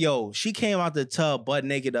point, she came out the tub butt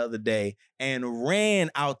naked the other day and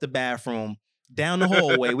ran out the bathroom down the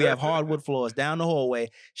hallway. We have hardwood floors down the hallway.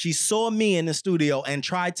 She saw me in the studio and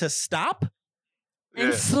tried to stop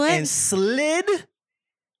and slid.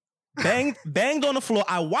 Banged on the floor.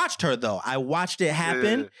 I watched her though. I watched it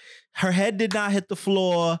happen. Yeah. Her head did not hit the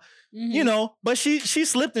floor, but she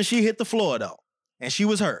slipped and she hit the floor though. And she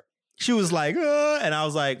was hurt. She was like, and I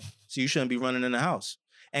was like, so you shouldn't be running in the house.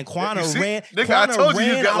 And Quana ran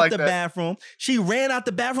out the bathroom. She ran out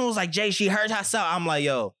the bathroom. Was like, Jay, she hurt herself. I'm like,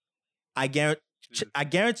 yo, I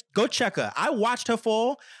guarantee, go check her. I watched her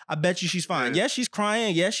fall. I bet you she's fine. Yes, she's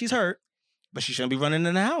crying. Yes, she's hurt. But she shouldn't be running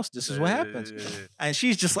in the house. This is what happens. And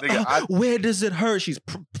she's just like, where does it hurt? She's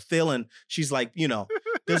feeling, she's like,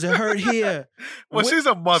 does it hurt here? Well, she's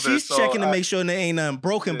a mother. She's checking to make sure there ain't nothing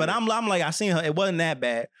broken. But I'm like, I seen her. It wasn't that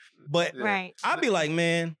bad. But I'd be like,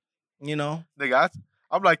 man, Nigga,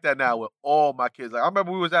 I'm like that now with all my kids. Like I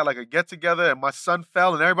remember we was at like a get together and my son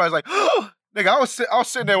fell and everybody's like, oh, nigga, I was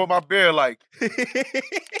sitting there with my beard like,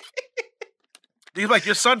 he's like,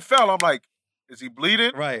 your son fell. I'm like, is he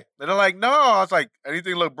bleeding? Right. And they're like, no. I was like,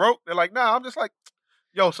 anything look broke? They're like, nah. I'm just like,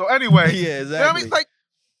 yo. So anyway, yeah, exactly. You know what I mean?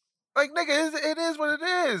 Like nigga, it is what it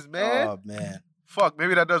is, man. Oh man. Fuck,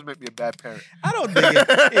 maybe that does make me a bad parent. I don't think it.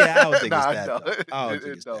 Yeah, I don't think it's that. I don't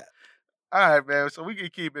think it's that. All right, man. So we can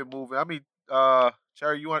keep it moving. I mean,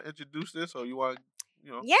 Cherry, you want to introduce this, or you want,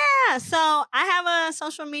 Yeah. So I have a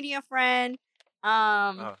social media friend,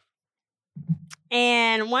 and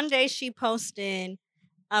one day she posted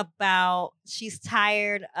about she's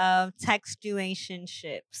tired of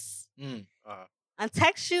textuationships. A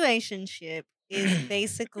textuationship is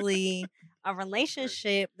basically a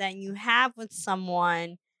relationship that you have with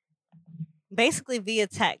someone, basically via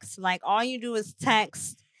text. Like all you do is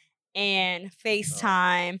text and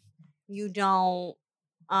FaceTime. You don't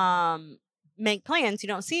make plans. You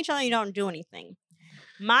don't see each other. You don't do anything.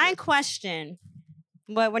 My question,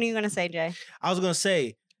 what are you going to say, Jay? I was going to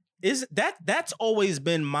say, that's always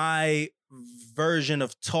been my version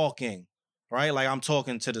of talking, right? Like I'm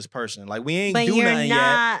talking to this person. Like we ain't doing nothing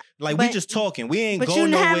yet. Like we just talking. We ain't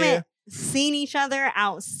going nowhere. But you haven't seen each other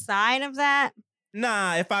outside of that?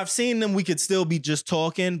 Nah, if I've seen them, we could still be just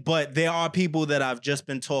talking. But there are people that I've just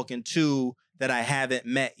been talking to that I haven't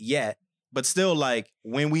met yet. But still, like,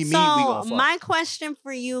 when we meet, we gonna fuck. My question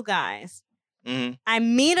for you guys. I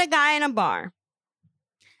meet a guy in a bar.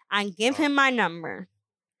 I give him my number.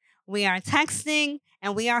 We are texting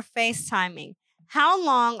and we are FaceTiming. How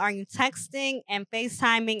long are you texting and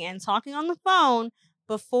FaceTiming and talking on the phone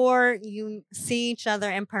before you see each other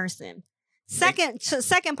in person? Second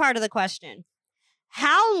part of the question.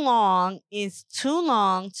 How long is too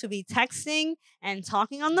long to be texting and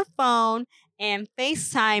talking on the phone and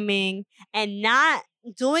FaceTiming and not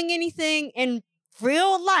doing anything in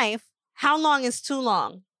real life? How long is too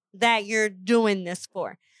long that you're doing this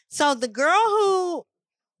for? So the girl who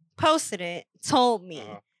posted it told me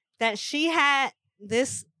that she had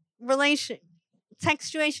this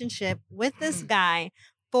textuationship with this guy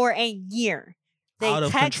for a year. They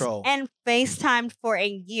text and FaceTimed for a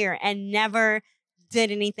year and never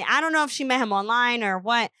did anything. I don't know if she met him online or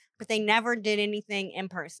what, but they never did anything in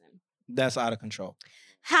person. That's out of control.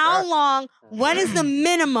 How long? What is the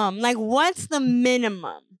minimum? Like, what's the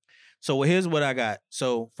minimum? So here's what I got.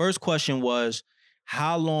 So first question was,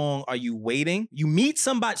 how long are you waiting? You meet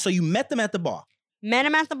somebody. So you met them at the bar. Met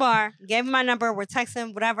him at the bar. Gave him my number. We're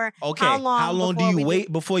texting, whatever. Okay. How long do you wait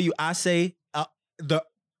before you? I say the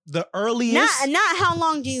earliest. Not how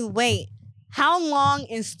long do you wait. How long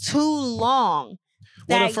is too long?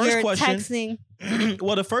 Well,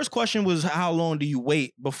 the first question was, how long do you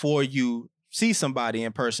wait before you see somebody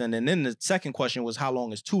in person? And then the second question was, how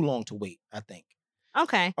long is too long to wait, I think.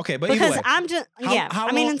 Okay. Okay, but Because anyway, I'm just how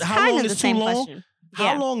I mean, long- it's how kind long of is the too same long? question. How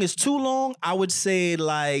Yeah. long is too long? I would say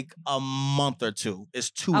like a month or two is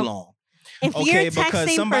too Oh, long. If Okay, you're because texting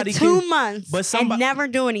for somebody 2 can- months but and somebody- never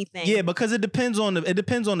do anything. Yeah, because it depends on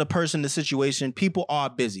the person, the situation. People are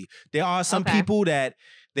busy. There are some Okay. people that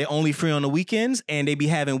they're only free on the weekends and they be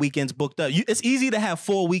having weekends booked up. It's easy to have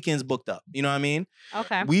 4 weekends booked up. You know what I mean?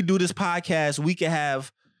 Okay. We do this podcast. We can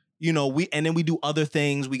have, and then we do other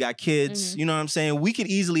things. We got kids. Mhm. You know what I'm saying? We could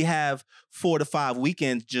easily have 4 to 5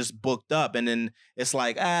 weekends just booked up, and then it's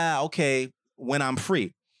like, okay, when I'm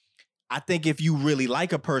free. I think if you really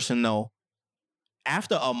like a person, though,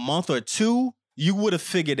 after a month or two, you would have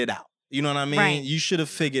figured it out. You know what I mean? Right. You should have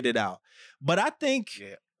figured it out. But I think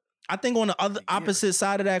on the other opposite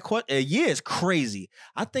side of that question, a year is crazy.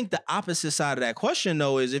 I think the opposite side of that question,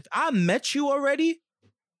 though, is if I met you already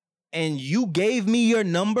and you gave me your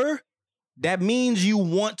number, that means you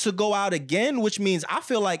want to go out again, which means I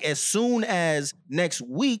feel like as soon as next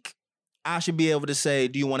week, I should be able to say,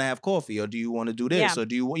 do you want to have coffee or do you want to do this? Yeah.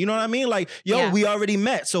 Or you know what I mean? Like, Yeah. we already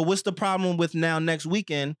met. So what's the problem with now next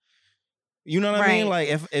weekend? You know what I mean? Right.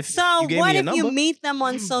 Like if So you gave what me a if number, you meet them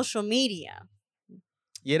on social media?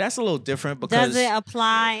 yeah, that's a little different because Does it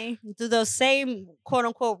apply? Do those same quote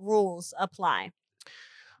unquote rules apply?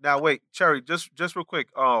 Now wait, Cherry, just real quick.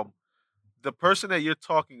 The person that you're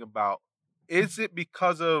talking about, is it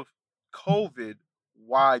because of COVID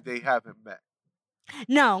why they haven't met?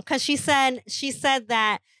 No, because she said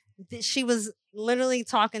that she was literally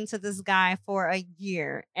talking to this guy for a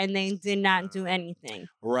year and they did not do anything.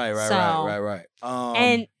 right.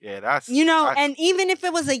 And Yeah, that's and even if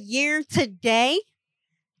it was a year today,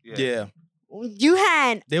 yeah, you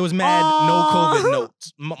had there was mad no COVID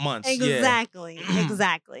months. exactly.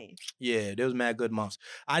 Yeah, there was mad good months.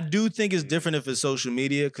 I do think it's different if it's social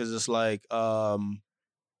media because it's like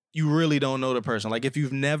you really don't know the person. Like if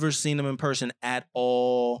you've never seen them in person at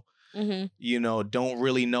all, don't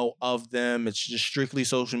really know of them. It's just strictly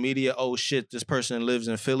social media. Oh shit, this person lives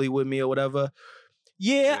in Philly with me or whatever.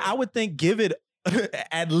 Yeah. I would think give it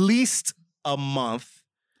at least a month.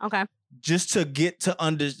 Okay. Just to get to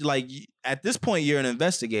at this point, you're an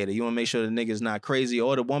investigator. You want to make sure the nigga's not crazy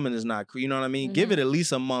or the woman is not, you know what I mean? Give it at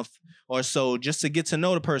least a month or so just to get to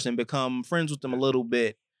know the person, become friends with them a little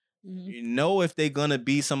bit. You know if they're going to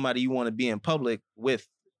be somebody you want to be in public with,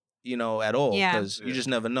 at all. Because you just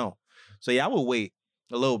never know. So, yeah, I would wait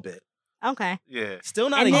a little bit. Okay. Yeah.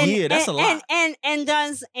 Still not a year. That's a lot.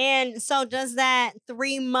 So does that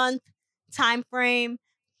 3-month time frame,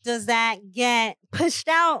 does that get pushed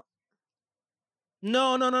out?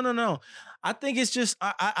 No. I think it's just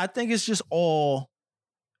I think it's just all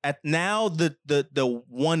at now the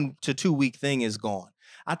 1 to 2 week thing is gone.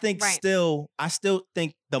 I think I still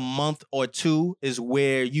think the month or two is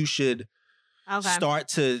where you should start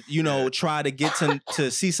to, try to get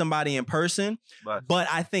to see somebody in person. But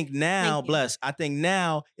I think now,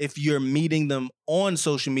 if you're meeting them on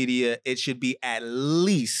social media, it should be at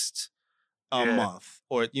least a month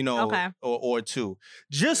or, or two,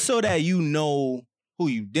 just so that you know who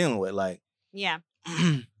you dealing with. Like, yeah.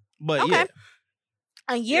 But yeah.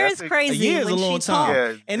 A year is crazy. A year is a long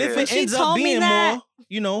time. And if it ends up being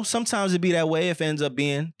more, sometimes it be that way. If it ends up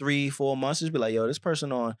being 3-4 months, just be like, yo, this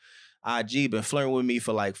person on IG been flirting with me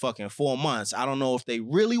for like fucking 4 months. I don't know if they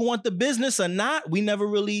really want the business or not. We never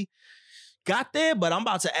really got there, but I'm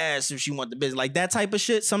about to ask if she want the business. Like that type of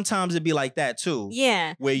shit. Sometimes it be like that too.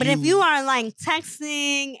 Yeah. If you are like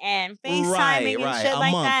texting and FaceTiming and shit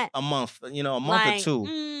like that. A month, a month or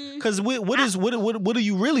two. Because what are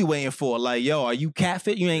you really waiting for? Like, yo, are you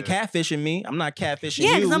catfish? You ain't catfishing me. I'm not catfishing you.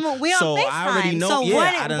 Yeah, because we on so FaceTime. I already know. So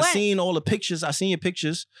I done seen all the pictures. I seen your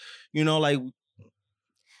pictures. Like,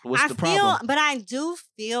 what's the problem? But I do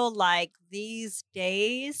feel like these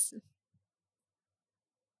days,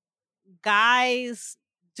 guys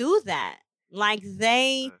do that. Like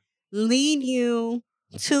they lead you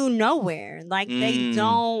to nowhere. Like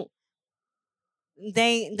they'll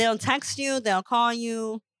text you, they'll call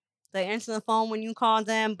you, they answer the phone when you call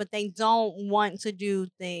them, but they don't want to do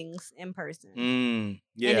things in person.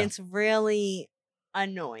 Yeah. And it's really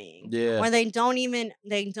annoying. Yeah. Or they don't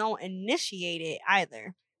initiate it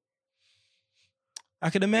either. I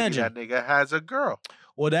can imagine. Maybe that nigga has a girl.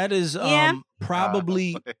 Well, that is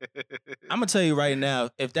probably. I'm gonna tell you right now,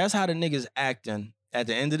 if that's how the nigga's acting, at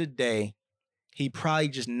the end of the day, he probably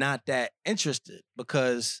just not that interested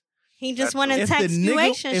because he just want a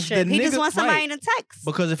situationship. He just wants somebody to text.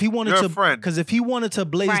 Because if he wanted to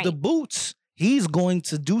blaze the boots, he's going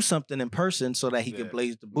to do something in person so that he can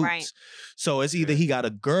blaze the boots. Right. So it's either he got a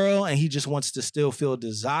girl and he just wants to still feel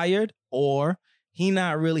desired, or he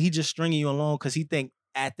not really. He just stringing you along because he think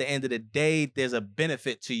at the end of the day there's a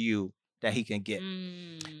benefit to you that he can get,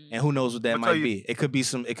 and who knows what that might be. It could be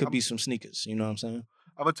some. It could be some sneakers. You know what I'm saying?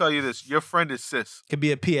 I'm gonna tell you this: your friend is cis. Could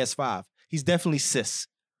be a PS5. He's definitely cis.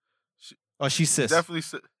 She's cis. Definitely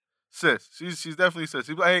cis. She's definitely cis.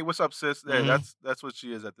 He's like, hey, what's up, cis? Yeah, that's what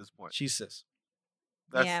she is at this point. She's cis.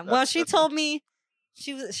 Well, she told me.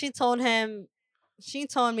 She told me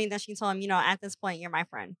that she told him, at this point you're my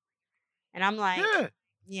friend, and I'm like,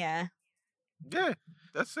 yeah,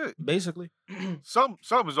 that's it. Basically,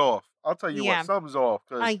 something's off. I'll tell you what, something's off.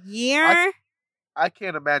 A year. I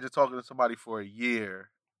can't imagine talking to somebody for a year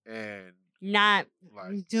and not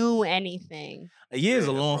do anything. A year is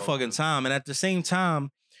a long fucking time, and at the same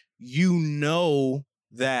time, you know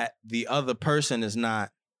that the other person is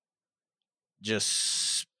not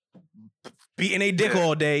just beating a dick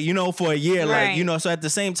all day, for a year. Right. Like, so at the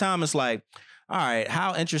same time, it's like, all right,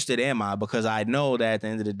 how interested am I? Because I know that at the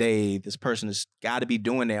end of the day, this person has got to be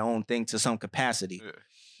doing their own thing to some capacity. Yeah.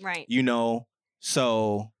 Right.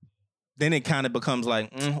 So then it kind of becomes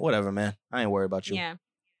like, whatever, man. I ain't worried about you. Yeah.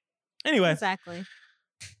 Anyway. Exactly.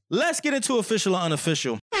 Let's get into official or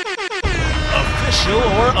unofficial. Official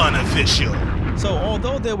or unofficial? So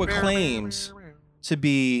although there were claims to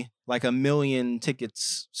be like 1 million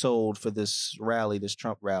tickets sold for this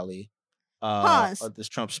Trump rally, or this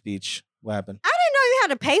Trump speech, what happened? I didn't know you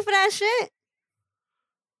had to pay for that shit.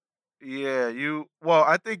 Yeah,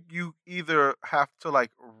 I think you either have to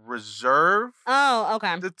reserve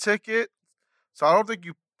the ticket. So I don't think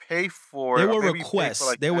you pay for it. There were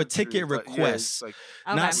requests. There were ticket requests.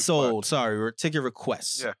 Not sold. Sorry, ticket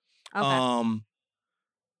requests. Yeah. Okay.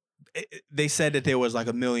 They said that there was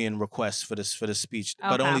 1 million requests for this speech,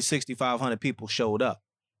 but only 6,500 people showed up.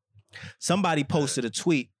 Somebody posted a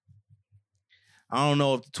tweet. I don't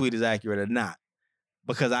know if the tweet is accurate or not,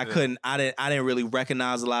 because I didn't really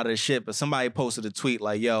recognize a lot of the shit, but somebody posted a tweet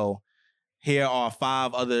like, yo, here are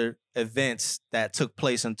 5 other events that took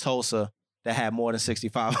place in Tulsa that had more than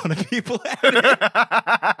 6,500 people at it.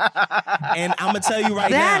 And I'm going to tell you right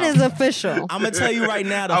now. That is official. I'm going to tell you right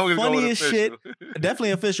now, the funniest shit, definitely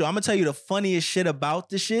official. I'm going to tell you the funniest shit about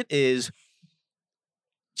this shit is,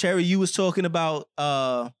 Cherry, you was talking about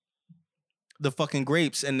the fucking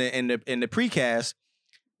grapes in the precast.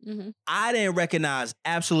 Mm-hmm. I didn't recognize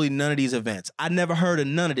absolutely none of these events. I never heard of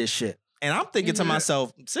none of this shit. And I'm thinking to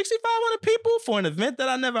myself, 6,500 people for an event that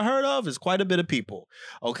I never heard of is quite a bit of people.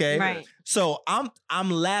 Okay? Right. So I'm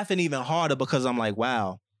laughing even harder because I'm like,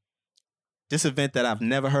 wow, this event that I've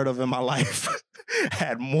never heard of in my life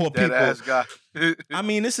had more people. I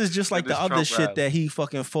mean, this is just like the other shit that he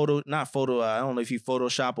fucking I don't know if he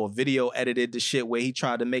Photoshop or video edited the shit where he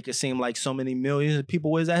tried to make it seem like so many millions of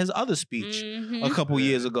people was at his other speech a couple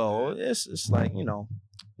years ago. It's like,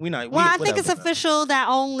 I think it's official that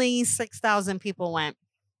only 6,000 people went.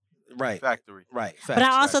 Right. Factory. Right. But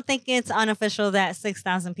I also think it's unofficial that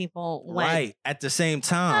 6,000 people went. Right. At the same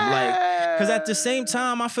time. Because at the same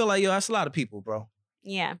time, I feel like, that's a lot of people, bro.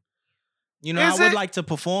 Yeah. I would like to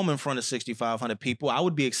perform in front of 6,500 people. I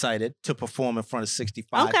would be excited to perform in front of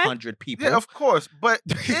 6,500 people. Yeah, of course. But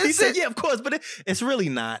he said, yeah, of course. But it's really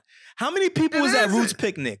not. How many people was at Roots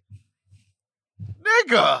Picnic?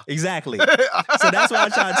 Nigga. Exactly. So that's what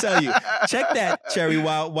I'm trying to tell you. Check that, Cherry,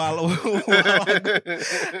 while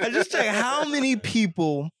I just check how many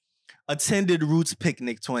people attended Roots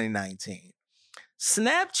Picnic 2019.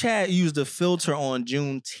 Snapchat used a filter on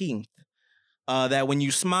Juneteenth that when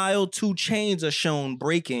you smile, 2 chains are shown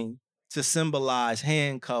breaking to symbolize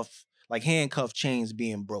handcuff chains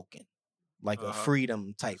being broken. Like a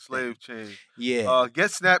freedom type slave thing. chain. Yeah.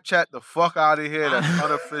 Get Snapchat the fuck out of here. That's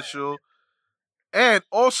unofficial. And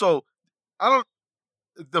also,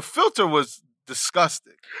 the filter was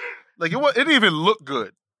disgusting. Like, it didn't even look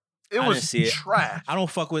good. It was trash. I don't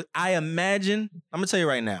fuck with, I'm going to tell you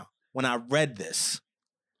right now, when I read this,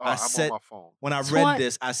 I'm on my phone. When I read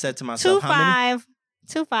this, I said to myself, how many?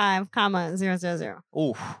 25,000.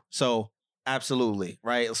 Ooh, so absolutely,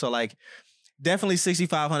 right? So definitely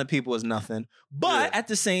 6,500 people is nothing. But at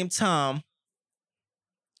the same time,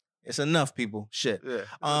 it's enough people. Shit. Yeah.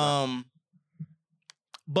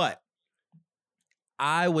 But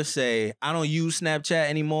I would say I don't use Snapchat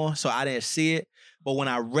anymore, so I didn't see it. But when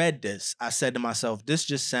I read this, I said to myself, this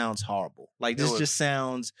just sounds horrible. This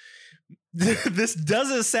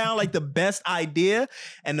doesn't sound like the best idea.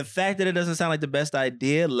 And the fact that it doesn't sound like the best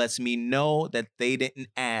idea lets me know that they didn't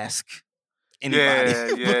ask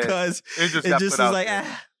anybody. Yeah. Because it just is like,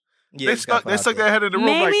 they stuck their head in the room.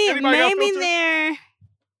 Maybe like, they're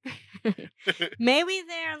Maybe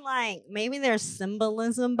there's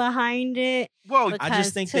symbolism behind it. Well, I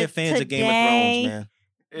just think they're fans of Game of Thrones, man.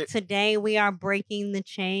 Today we are breaking the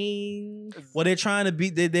chains. Well, they're trying to be.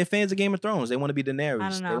 They're fans of Game of Thrones. They want to be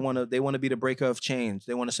Daenerys. I don't know. They want to be the breaker of chains.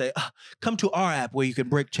 They want to say, "Come to our app where you can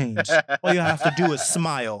break chains. All you have to do is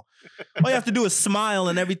smile. All you have to do is smile,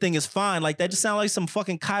 and everything is fine." Like that just sounds like some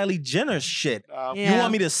fucking Kylie Jenner shit. You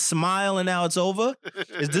want me to smile and now it's over?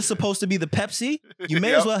 Is this supposed to be the Pepsi? You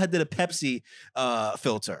may as well have did a Pepsi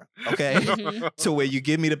filter, okay? To where you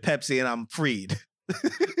give me the Pepsi and I'm freed.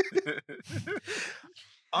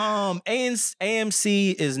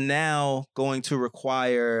 AMC is now going to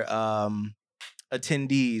require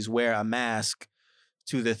attendees wear a mask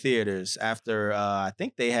to the theaters after I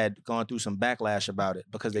think they had gone through some backlash about it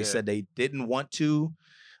because they said they didn't want to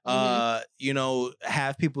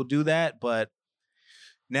have people do that, but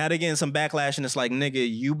now they're getting some backlash and it's like, nigga,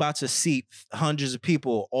 you about to seat hundreds of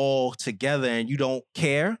people all together and you don't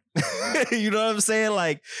care? You know what I'm saying?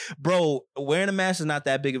 Like, bro, wearing a mask is not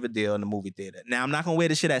that big of a deal in the movie theater. Now, I'm not going to wear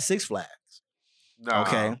this shit at Six Flags.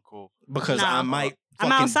 Okay? Cool. Because I might I'm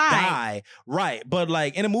fucking outside. die. Right. But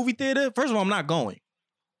like in a movie theater, first of all, I'm not going.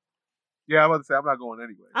 Yeah, I'm about to say I'm not going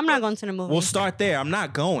anyway. I'm not going to the movie. We'll start there. I'm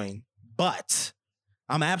not going, but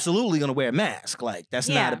I'm absolutely going to wear a mask. Like, that's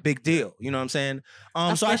not a big deal. You know what I'm saying?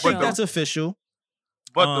 So I think that's official.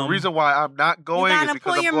 But the reason why I'm not going is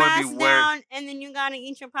because I'm going to be wearing... You gotta pull your mask down, and then you gotta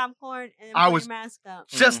eat your popcorn, and then pull your mask up.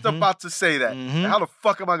 Just about to say that. How the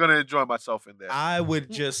fuck am I going to enjoy myself in there? I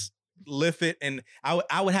would just lift it, and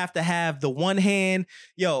I would have to have the one hand...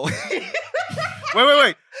 Yo...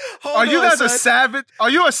 Wait. Are you guys a savage? Are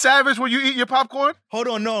you a savage when you eat your popcorn? Hold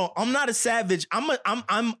on, no, I'm not a savage.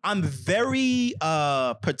 I'm very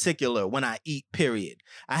particular when I eat. Period.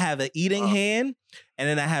 I have an eating hand, and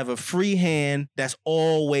then I have a free hand that's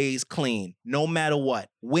always clean, no matter what.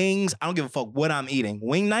 Wings, I don't give a fuck what I'm eating.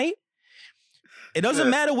 Wing night. It doesn't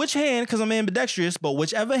matter which hand because I'm ambidextrous, but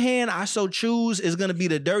whichever hand I so choose is gonna be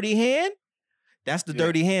the dirty hand. That's the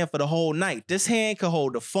dirty hand for the whole night. This hand could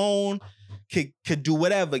hold the phone. Could do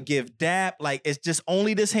whatever, give dap. Like, it's just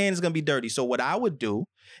only this hand is going to be dirty. So what I would do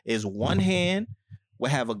is one hand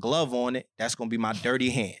would have a glove on it. That's going to be my dirty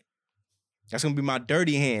hand. That's going to be my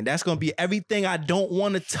dirty hand. That's going to be everything I don't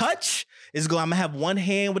want to touch. I'm going to have one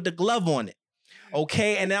hand with the glove on it.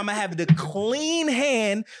 Okay? And then I'm going to have the clean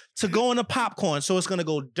hand to go on the popcorn. So it's going to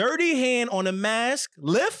go dirty hand on the mask,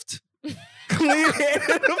 lift, clean hand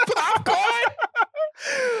on the popcorn,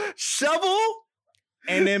 shovel,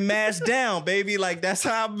 and then mask down, baby. Like, that's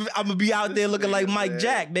how I'm going to be out there looking like Mike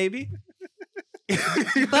Jack, baby. You know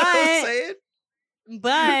what I'm saying?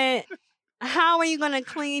 But how are you going to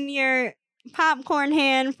clean your popcorn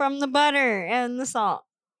hand from the butter and the salt?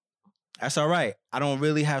 That's all right. I don't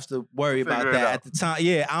really have to worry about that at the time.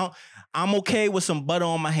 Yeah, I'm okay with some butter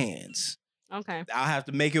on my hands. Okay. I'll have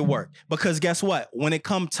to make it work. Because guess what? When it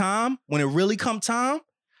really come time,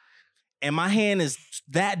 and my hand is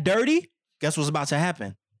that dirty, guess what's about to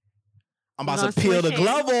happen? I'm about to peel the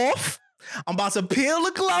glove off. I'm about to peel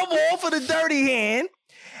the glove off of the dirty hand.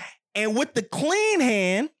 And with the clean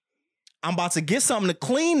hand, I'm about to get something to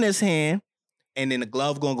clean this hand. And then the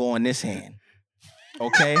glove gonna go on this hand.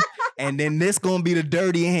 Okay? And then this gonna be the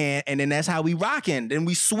dirty hand. And then that's how we rocking. Then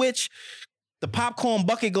we switch. The popcorn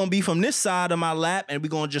bucket gonna be from this side of my lap. And we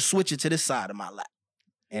gonna just switch it to this side of my lap.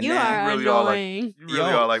 And you are really annoying. You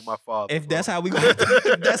really are like my father. If that's how we gonna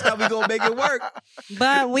make it work.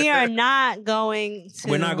 But we are not going to.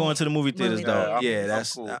 We're not going to the movie theaters though. Yeah,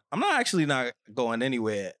 that's cool. I'm not actually not going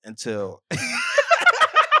anywhere until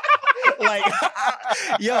like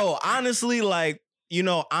yo, honestly, like, you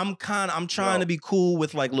know, I'm trying to be cool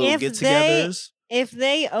with like little get-togethers. If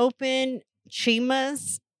they open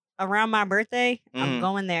Chima's around my birthday, I'm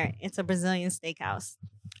going there. It's a Brazilian steakhouse.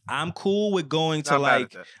 I'm cool with going to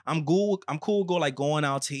like I'm cool with going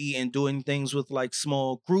out to eat and doing things with like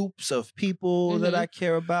small groups of people that I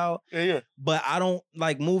care about. Yeah. But I don't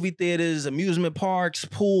like movie theaters, amusement parks,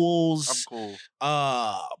 pools. I'm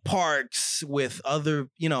cool. Parks with other,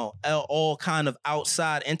 you know, all kind of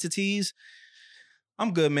outside entities.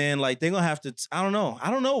 I'm good, man. Like, they're gonna have to. I don't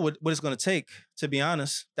know what it's gonna take. To be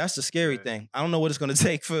honest, that's the scary thing. I don't know what it's gonna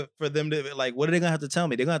take for them to, like. What are they gonna have to tell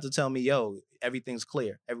me? They're gonna have to tell me, yo, everything's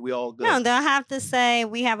clear. We all good. No, they'll have to say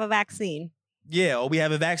we have a vaccine. Yeah, or we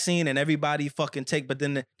have a vaccine and everybody fucking take. But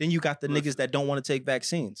then you got the niggas that don't want to take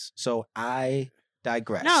vaccines. So I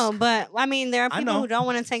digress. No, but I mean, there are people who don't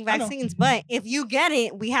want to take vaccines. But if you get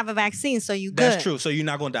it, we have a vaccine, so you good. That's true. So you're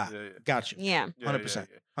not gonna die. Yeah. Got you. Yeah. 100%.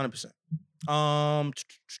 100%.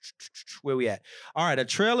 Where we at? All right, a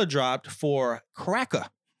trailer dropped for Cracker.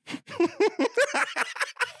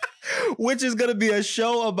 which is going to be a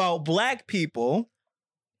show about black people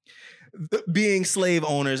being slave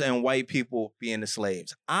owners and white people being the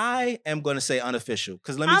slaves. I am going to say unofficial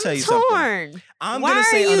because let me tell you something. Why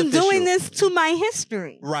are you doing this to my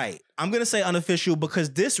history? Right. I'm going to say unofficial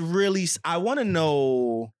because this really, I want to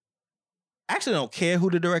know. Actually, I don't care who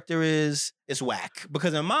the director is. It's whack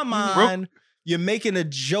because in my mind, you're making a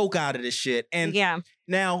joke out of this shit. And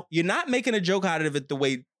now you're not making a joke out of it the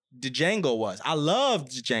way Django was. I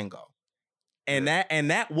loved Django. And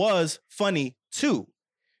that was funny too.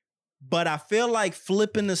 But I feel like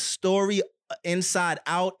flipping the story inside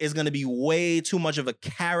out is going to be way too much of a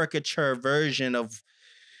caricature version of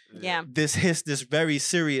this very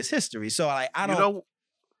serious history. So I don't.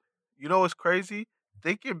 You know what's crazy?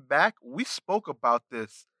 Thinking back, we spoke about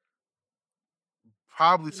this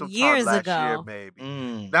probably sometime years last ago. year, maybe.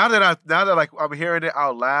 Now that like I'm hearing it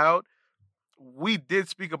out loud, we did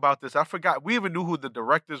speak about this. I forgot. We even knew who the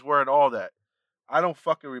directors were and all that. I don't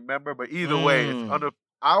fucking remember, but either way, it's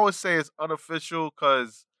I would say it's unofficial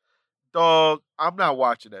because, dog, I'm not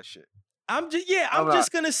watching that shit. I'm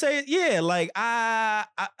just gonna say, like I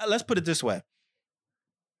let's put it this way.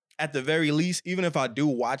 At the very least, even if I do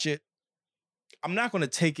watch it, I'm not gonna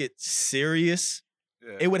take it serious.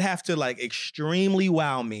 Yeah. It would have to like extremely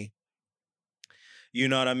wow me. You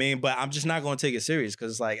know what I mean? But I'm just not gonna take it serious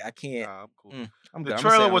because like I can't. Nah, I'm cool. The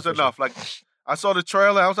trailer was enough. Like I saw the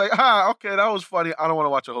trailer. I was like, okay, that was funny. I don't want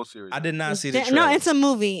to watch a whole series. I did not see the trailer. No, it's a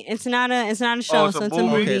movie. It's not a show. It's a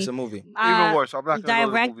movie. Okay, it's a movie. Even worse. I'm not gonna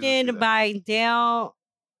directed by Dale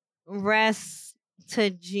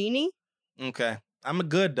Restagini. Okay, I'm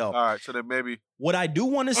good though. All right, so then maybe what I do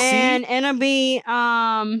want to see, and it'll be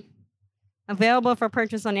available for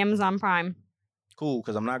purchase on Amazon Prime. Cool,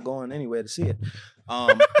 because I'm not going anywhere to see it.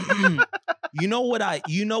 You know what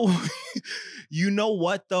you know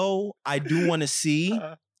what though I do want to see,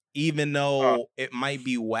 even though it might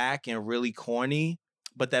be whack and really corny,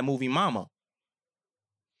 but that movie Mama.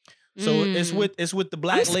 So it's with the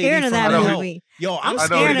black lady scared of that movie. Yo, I'm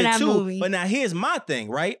scared of that too. Movie. But now here's my thing,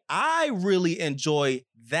 right? I really enjoy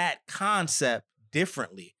that concept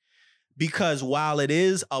differently because while it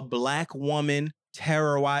is a black woman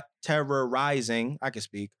terrorizing, I can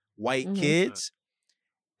speak, white kids,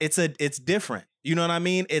 it's different. You know what I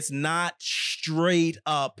mean? It's not straight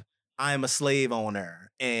up, I'm a slave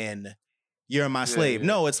owner and you're my slave. Yeah.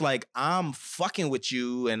 No, it's like I'm fucking with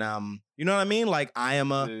you and you know what I mean? Like I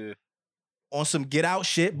am on some get out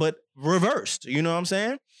shit, but reversed. You know what I'm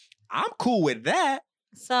saying? I'm cool with that.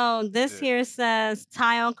 So this here says,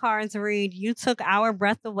 tile cards read, you took our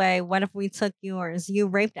breath away. What if we took yours? You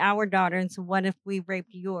raped our daughters. What if we raped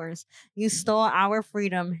yours? You stole our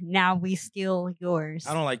freedom. Now we steal yours.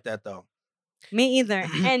 I don't like that though. Me either.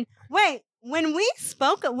 And wait, when we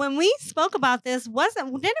spoke about this,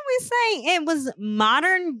 didn't we say it was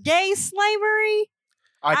modern day slavery?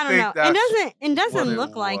 I don't know. It doesn't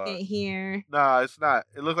look like it here. Nah, it's not.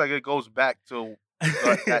 It looks like it goes back to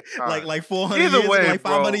that time. like 400 years ago, like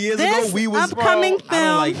 500 years ago, we was upcoming film. I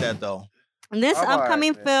don't like that though. This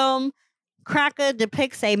upcoming film, Cracker,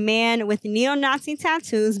 depicts a man with neo-Nazi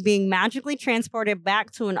tattoos being magically transported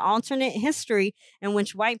back to an alternate history in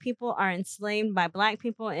which white people are enslaved by black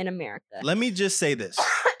people in America. Let me just say this.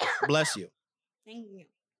 Bless you. Thank you.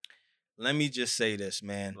 Let me just say this,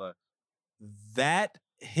 man. What? That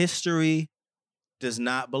history does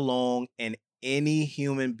not belong in any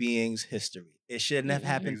human being's history. It shouldn't have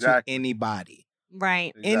happened to anybody.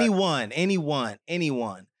 Right. Exactly.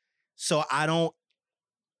 Anyone. So I don't,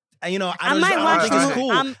 I might watch the movie.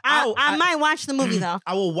 Cool. I might watch the movie though.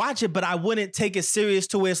 I will watch it, but I wouldn't take it serious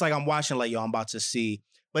to where it's like I'm watching like, I'm about to see.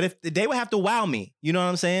 But if they would have to wow me, you know what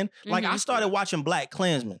I'm saying? Like I started watching Black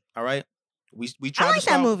Klansman, all right? We tried I like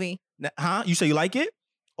that movie. Huh? You say you like it?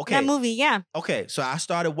 Okay. That movie, yeah. Okay, so I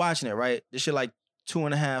started watching it, right? This shit like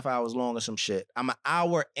 2.5 hours long or some shit. I'm an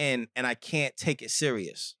hour in and I can't take it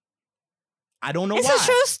serious. I don't know why. It's a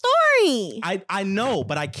true story. I know,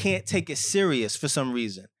 but I can't take it serious for some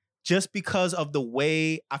reason. Just because of the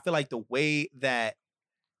way, I feel like the way that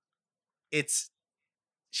it's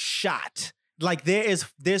shot. Like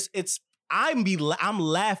I'm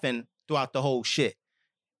laughing throughout the whole shit.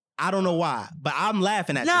 I don't know why, but I'm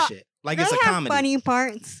laughing at this shit. Like it's a comedy. Funny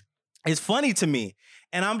parts. It's funny to me.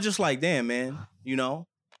 And I'm just like, damn, man,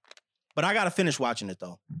 But I got to finish watching it,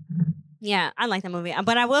 though. Yeah, I like that movie.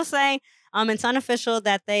 But I will say, it's unofficial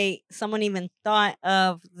that someone even thought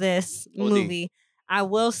of this movie. I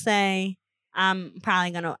will say I'm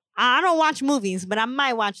probably going to... I don't watch movies, but I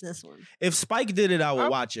might watch this one. If Spike did it, I would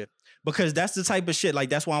watch it. Because that's the type of shit, like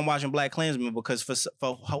that's why I'm watching Black Klansman, because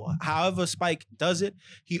for however Spike does it,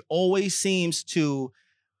 he always seems to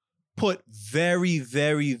put very,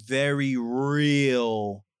 very, very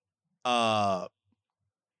real,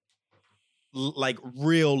 like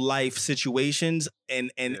real life situations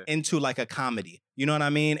and into like a comedy. You know what I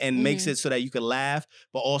mean? And makes it so that you could laugh,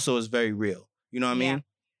 but also is very real. You know what I mean?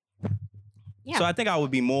 Yeah. So I think I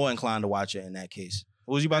would be more inclined to watch it in that case.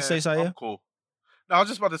 What was you about to say, Saya? I'm cool. No, I was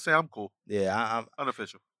just about to say I'm cool. Yeah, I'm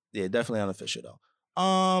unofficial. Yeah, definitely unofficial though.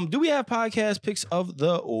 Do we have podcast picks of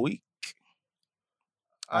the week?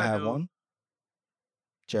 I have one.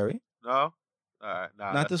 Cherry? No? All right.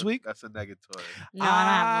 Nah, Not this week? That's a negatory. No, I don't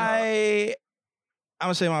have one. I'm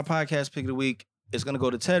going to say my podcast pick of the week is going to go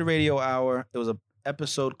to TED Radio Hour. It was an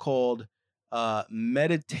episode called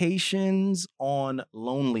Meditations on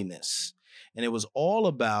Loneliness. And it was all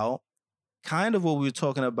about kind of what we were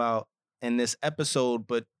talking about in this episode,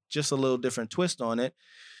 but just a little different twist on it.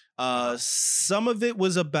 Some of it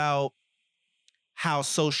was about how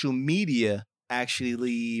social media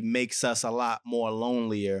actually makes us a lot more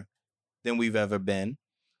lonelier than we've ever been.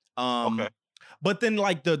 Okay. But then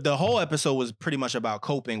like the whole episode was pretty much about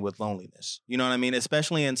coping with loneliness. You know what I mean?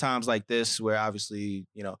 Especially in times like this where obviously,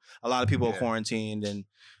 you know, a lot of people are quarantined and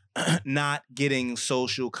not getting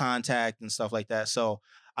social contact and stuff like that. So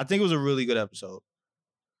I think it was a really good episode.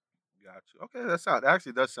 Got you. Okay, that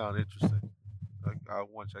actually does sound interesting. I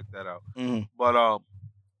want to check that out. Mm-hmm. But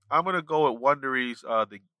I'm gonna go with Wondery's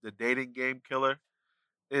the dating game killer.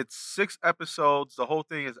 It's 6 episodes. The whole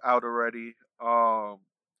thing is out already.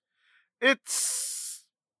 It's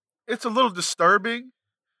a little disturbing,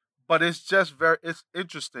 but it's just it's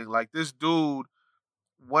interesting. Like this dude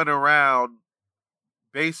went around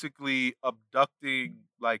basically abducting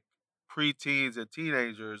like preteens and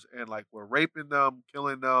teenagers and like were raping them,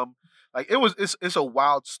 killing them. Like it's a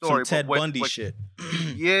wild story. Some Ted Bundy shit.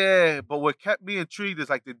 Yeah, but what kept me intrigued is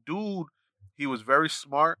like the dude, he was very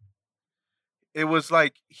smart. It was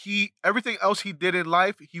like everything else he did in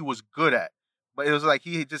life, he was good at. But it was like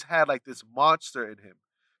he just had like this monster in him.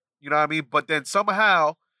 You know what I mean? But then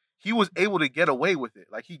somehow he was able to get away with it.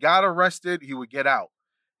 Like he got arrested, he would get out.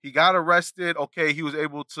 He got arrested, okay, he was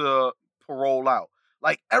able to parole out.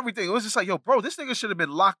 Like everything. It was just like, yo, bro, this nigga should have been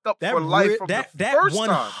locked up for life from the first time.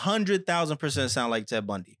 That 100,000% sound like Ted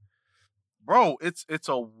Bundy. Bro, it's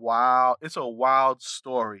a wild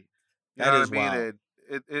story. You know what I mean? Wild.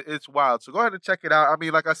 It's wild. So go ahead and check it out. I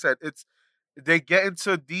mean, like I said, they get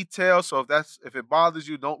into detail. So if it bothers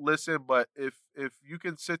you, don't listen. But if you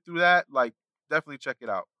can sit through that, like definitely check it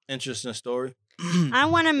out. Interesting story. I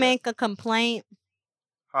want to make a complaint.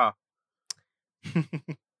 Huh?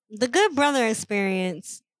 The Good Brother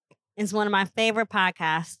Experience is one of my favorite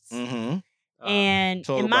podcasts. Mm-hmm. And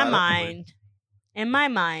in my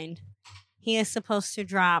mind, he is supposed to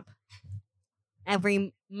drop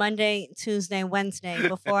every Monday, Tuesday, Wednesday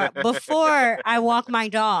before I walk my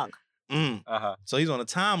dog. So he's on a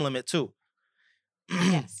time limit too.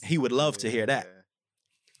 Yes. He would love to hear that.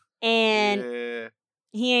 And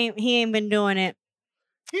he ain't been doing it.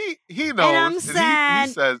 He knows. And I'm sad.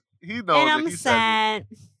 He says he knows. And I'm sad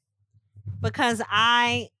because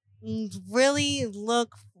I really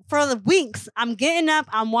look for the weeks. I'm getting up,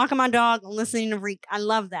 I'm walking my dog, I'm listening to Reek. I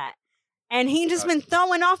love that. And he just been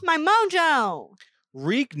throwing off my mojo.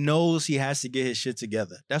 Reek knows he has to get his shit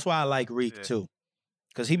together. That's why I like Reek too.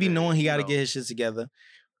 Because he be knowing he got to get his shit together.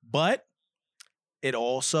 But it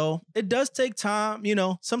does take time. You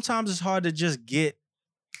know, sometimes it's hard to just get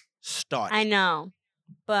started. I know.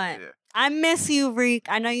 But I miss you, Reek.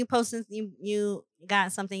 I know you posted, you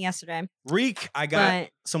got something yesterday. Reek, I got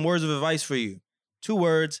some words of advice for you. 2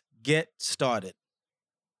 words, get started.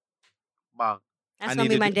 Bang. That's going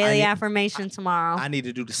to be my daily affirmation tomorrow. I need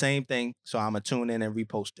to do the same thing, so I'm going to tune in and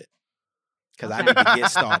repost it. Because I need to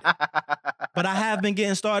get started. But I have been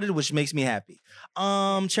getting started, which makes me happy.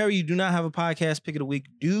 Cherry, you do not have a podcast pick of the week.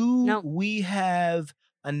 Do we have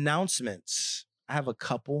announcements? I have a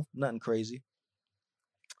couple. Nothing crazy.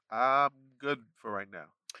 I'm good for right now.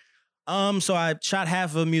 So I shot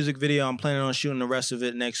half of a music video. I'm planning on shooting the rest of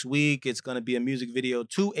it next week. It's going to be a music video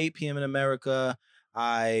to 8 p.m. in America.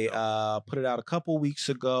 I put it out a couple weeks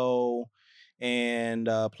ago and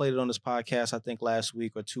played it on this podcast, I think last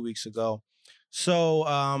week or 2 weeks ago. So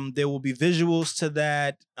there will be visuals to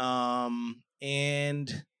that,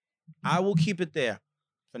 and I will keep it there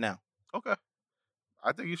for now. Okay.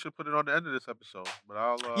 I think you should put it on the end of this episode, but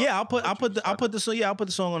I'll put the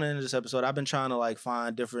song on the end of this episode. I've been trying to like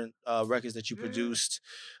find different records that you produced.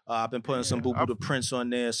 I've been putting some Boo Boo the Prince on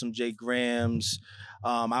there, some Jay Grams.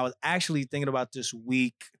 I was actually thinking about this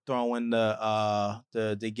week throwing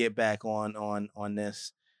the Get Back on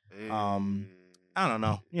this. I don't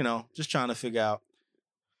know, just trying to figure out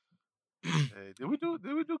Hey, did we do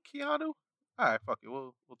Keanu? All right, fuck it.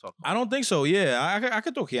 We'll talk. I don't think so. Yeah, I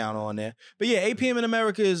could throw Keanu on there. But yeah, 8 p.m. in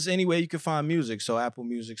America is anywhere you can find music. So Apple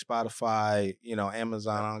Music, Spotify,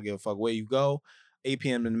 Amazon. I don't give a fuck where you go. 8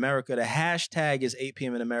 p.m. in America. The hashtag is 8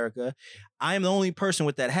 p.m. in America. I am the only person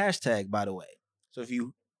with that hashtag, by the way. So if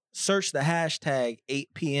you search the hashtag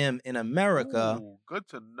 8 p.m. in America, Ooh, good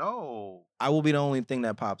to know. I will be the only thing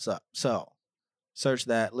that pops up. So search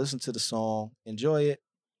that, listen to the song, enjoy it,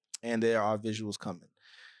 and there are visuals coming.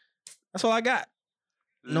 That's all I got.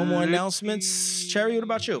 No more announcements. Cherry, what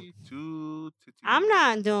about you? I'm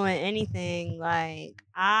not doing anything. Like,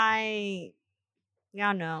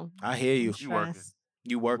 y'all know. I hear you.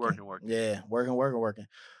 You working. Yeah, working.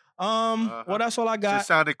 Well, that's all I got. Just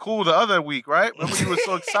sounded cool the other week, right? Remember you were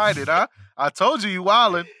so excited, huh? I told you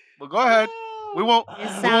wildin'. But go ahead. We won't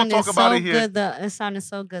talk about it here. It sounded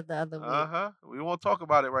so good the other week. We won't talk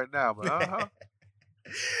about it right now, but I'm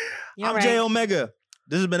right. J Omega.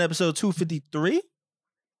 This has been episode 253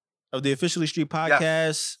 of the Officially Street Podcast.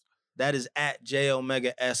 Yes. That is at J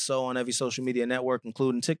Omega SO on every social media network,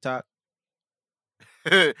 including TikTok.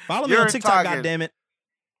 Follow me on TikTok, goddammit.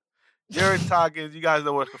 You're in Toggins. You guys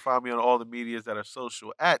know where to find me on all the medias that are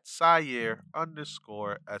social at Syer_SO.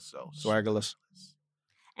 Swaggerless.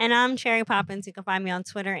 And I'm Cherry Poppins. You can find me on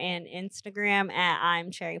Twitter and Instagram at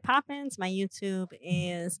I'm Cherry Poppins. My YouTube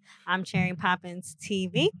is I'm Cherry Poppins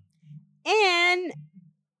TV. And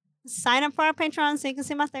sign up for our Patreon so you can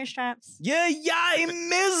see my thirst traps. Yeah,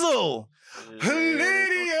 mizzle.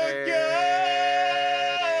 Lydia girl.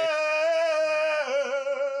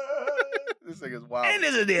 This thing is wild. And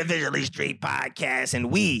this is the Officially Street Podcast,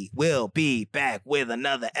 and we will be back with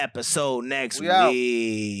another episode next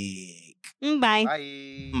week. Bye.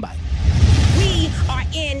 Bye. We are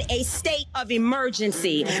in a state of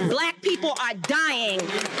emergency. Black people are dying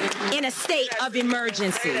in a state of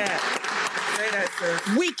emergency.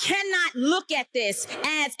 We cannot look at this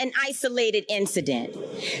as an isolated incident.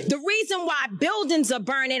 The reason why buildings are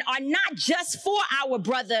burning are not just for our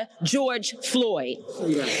brother George Floyd.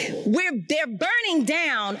 They're burning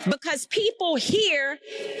down because people here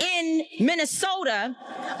in Minnesota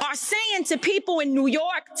are saying to people in New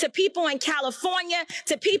York, to people in California,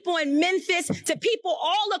 to people in Memphis, to people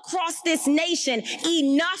all across this nation,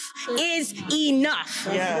 enough is enough.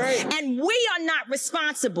 And we are not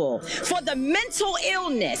responsible for the mental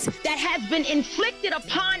illness that has been inflicted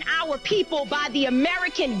upon our people by the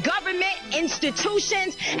American government,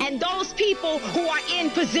 institutions, and those people who are in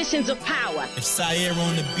positions of power. If Syer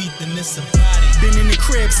on the beat, then it's a body. Been in the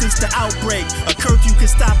crib since the outbreak. A curfew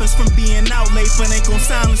can stop us from being out late, but ain't gon'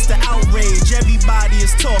 silence the outrage. Everybody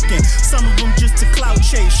is talking, some of them just a clout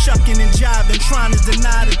chase, shucking and jiving, trying to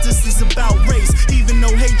deny that this is about race. Even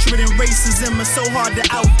though hatred and racism are so hard to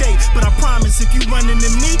outdate, but I promise if you running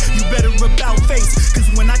to me, you better about face. Cause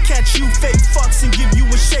when I catch you fake fucks and give you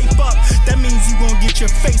a shape up, that means you gon' get your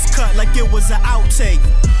face cut like it was an outtake.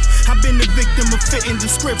 I've been the victim of fitting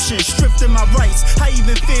description, stripped of my rights. I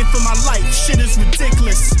even feared for my life, shit is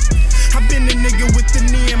ridiculous. I've been the nigga with the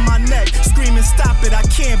knee in my neck, screaming stop it, I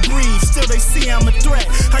can't breathe, still they see I'm a threat.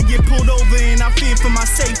 I get pulled over and I fear for my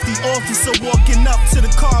safety. Officer walking up to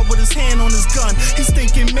the car with his hand on his gun. He's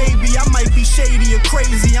thinking maybe I might be shady or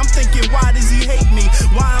crazy. I'm thinking why does he hate me?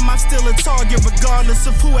 Why am I still a target regardless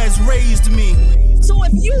of who has raised me? So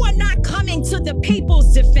if you are not coming to the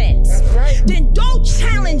people's defense, then don't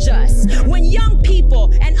challenge us when young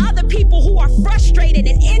people and other people who are frustrated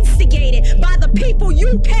and instigated by the people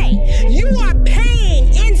you pay. You are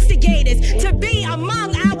paying instigators to be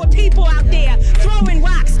among our people out there throwing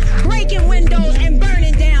rocks, breaking windows, and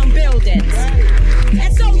burning down buildings.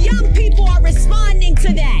 And so young people are responding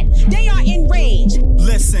to that. They are enraged.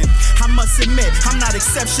 Listen, I must admit, I'm not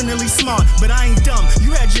exceptionally smart, but I ain't dumb.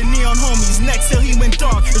 You had your neon homies next till he went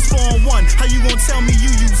dark. It's 4-on-1. How you gon' tell me you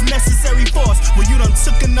use necessary force? Well, you done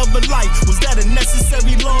took another life. Was that a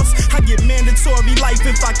necessary loss? I get mandatory life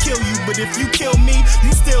if I kill you, but if you kill me,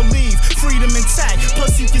 you still leave. Freedom intact,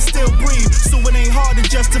 plus you can still breathe. So it ain't hard to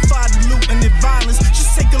justify the loot and the violence.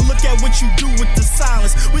 Just take a look at what you do with the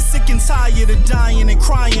silence. We're sick and tired of dying and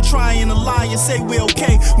crying, trying to lie and say we're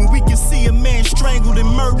okay when we can see a man strangled and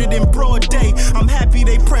murdered in broad day. I'm happy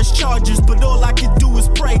they press charges, but all I can do is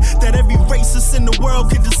pray that every racist in the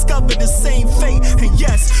world could discover the same fate. And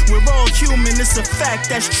yes, we're all human, it's a fact,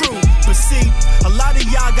 that's true. But see, a lot of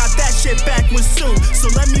y'all got that shit backwards too. So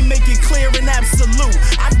let me make it clear and absolute.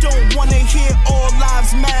 I don't wanna hear all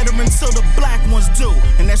lives matter until the black ones do,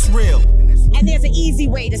 and that's real. And there's an easy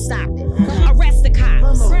way to stop it. Arrest the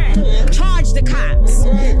cops. Charge the cops.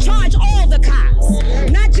 Charge all the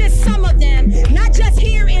cops. Not just some of them. Not just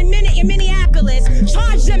here in Minneapolis.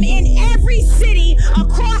 Charge them in every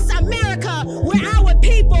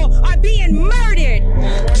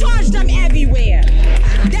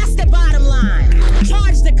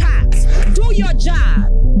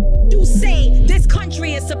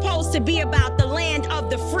supposed to be about the land of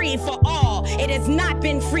the free for all. It has not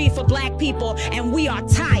been free for black people, and we are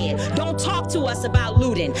tired. Don't talk to us about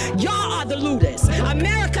looting. Y'all are the looters.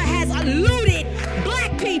 America has looted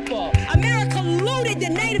black people. America looted the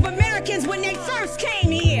Native Americans when they first came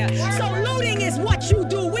here. So looting is what you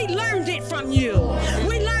do. We learned it from you.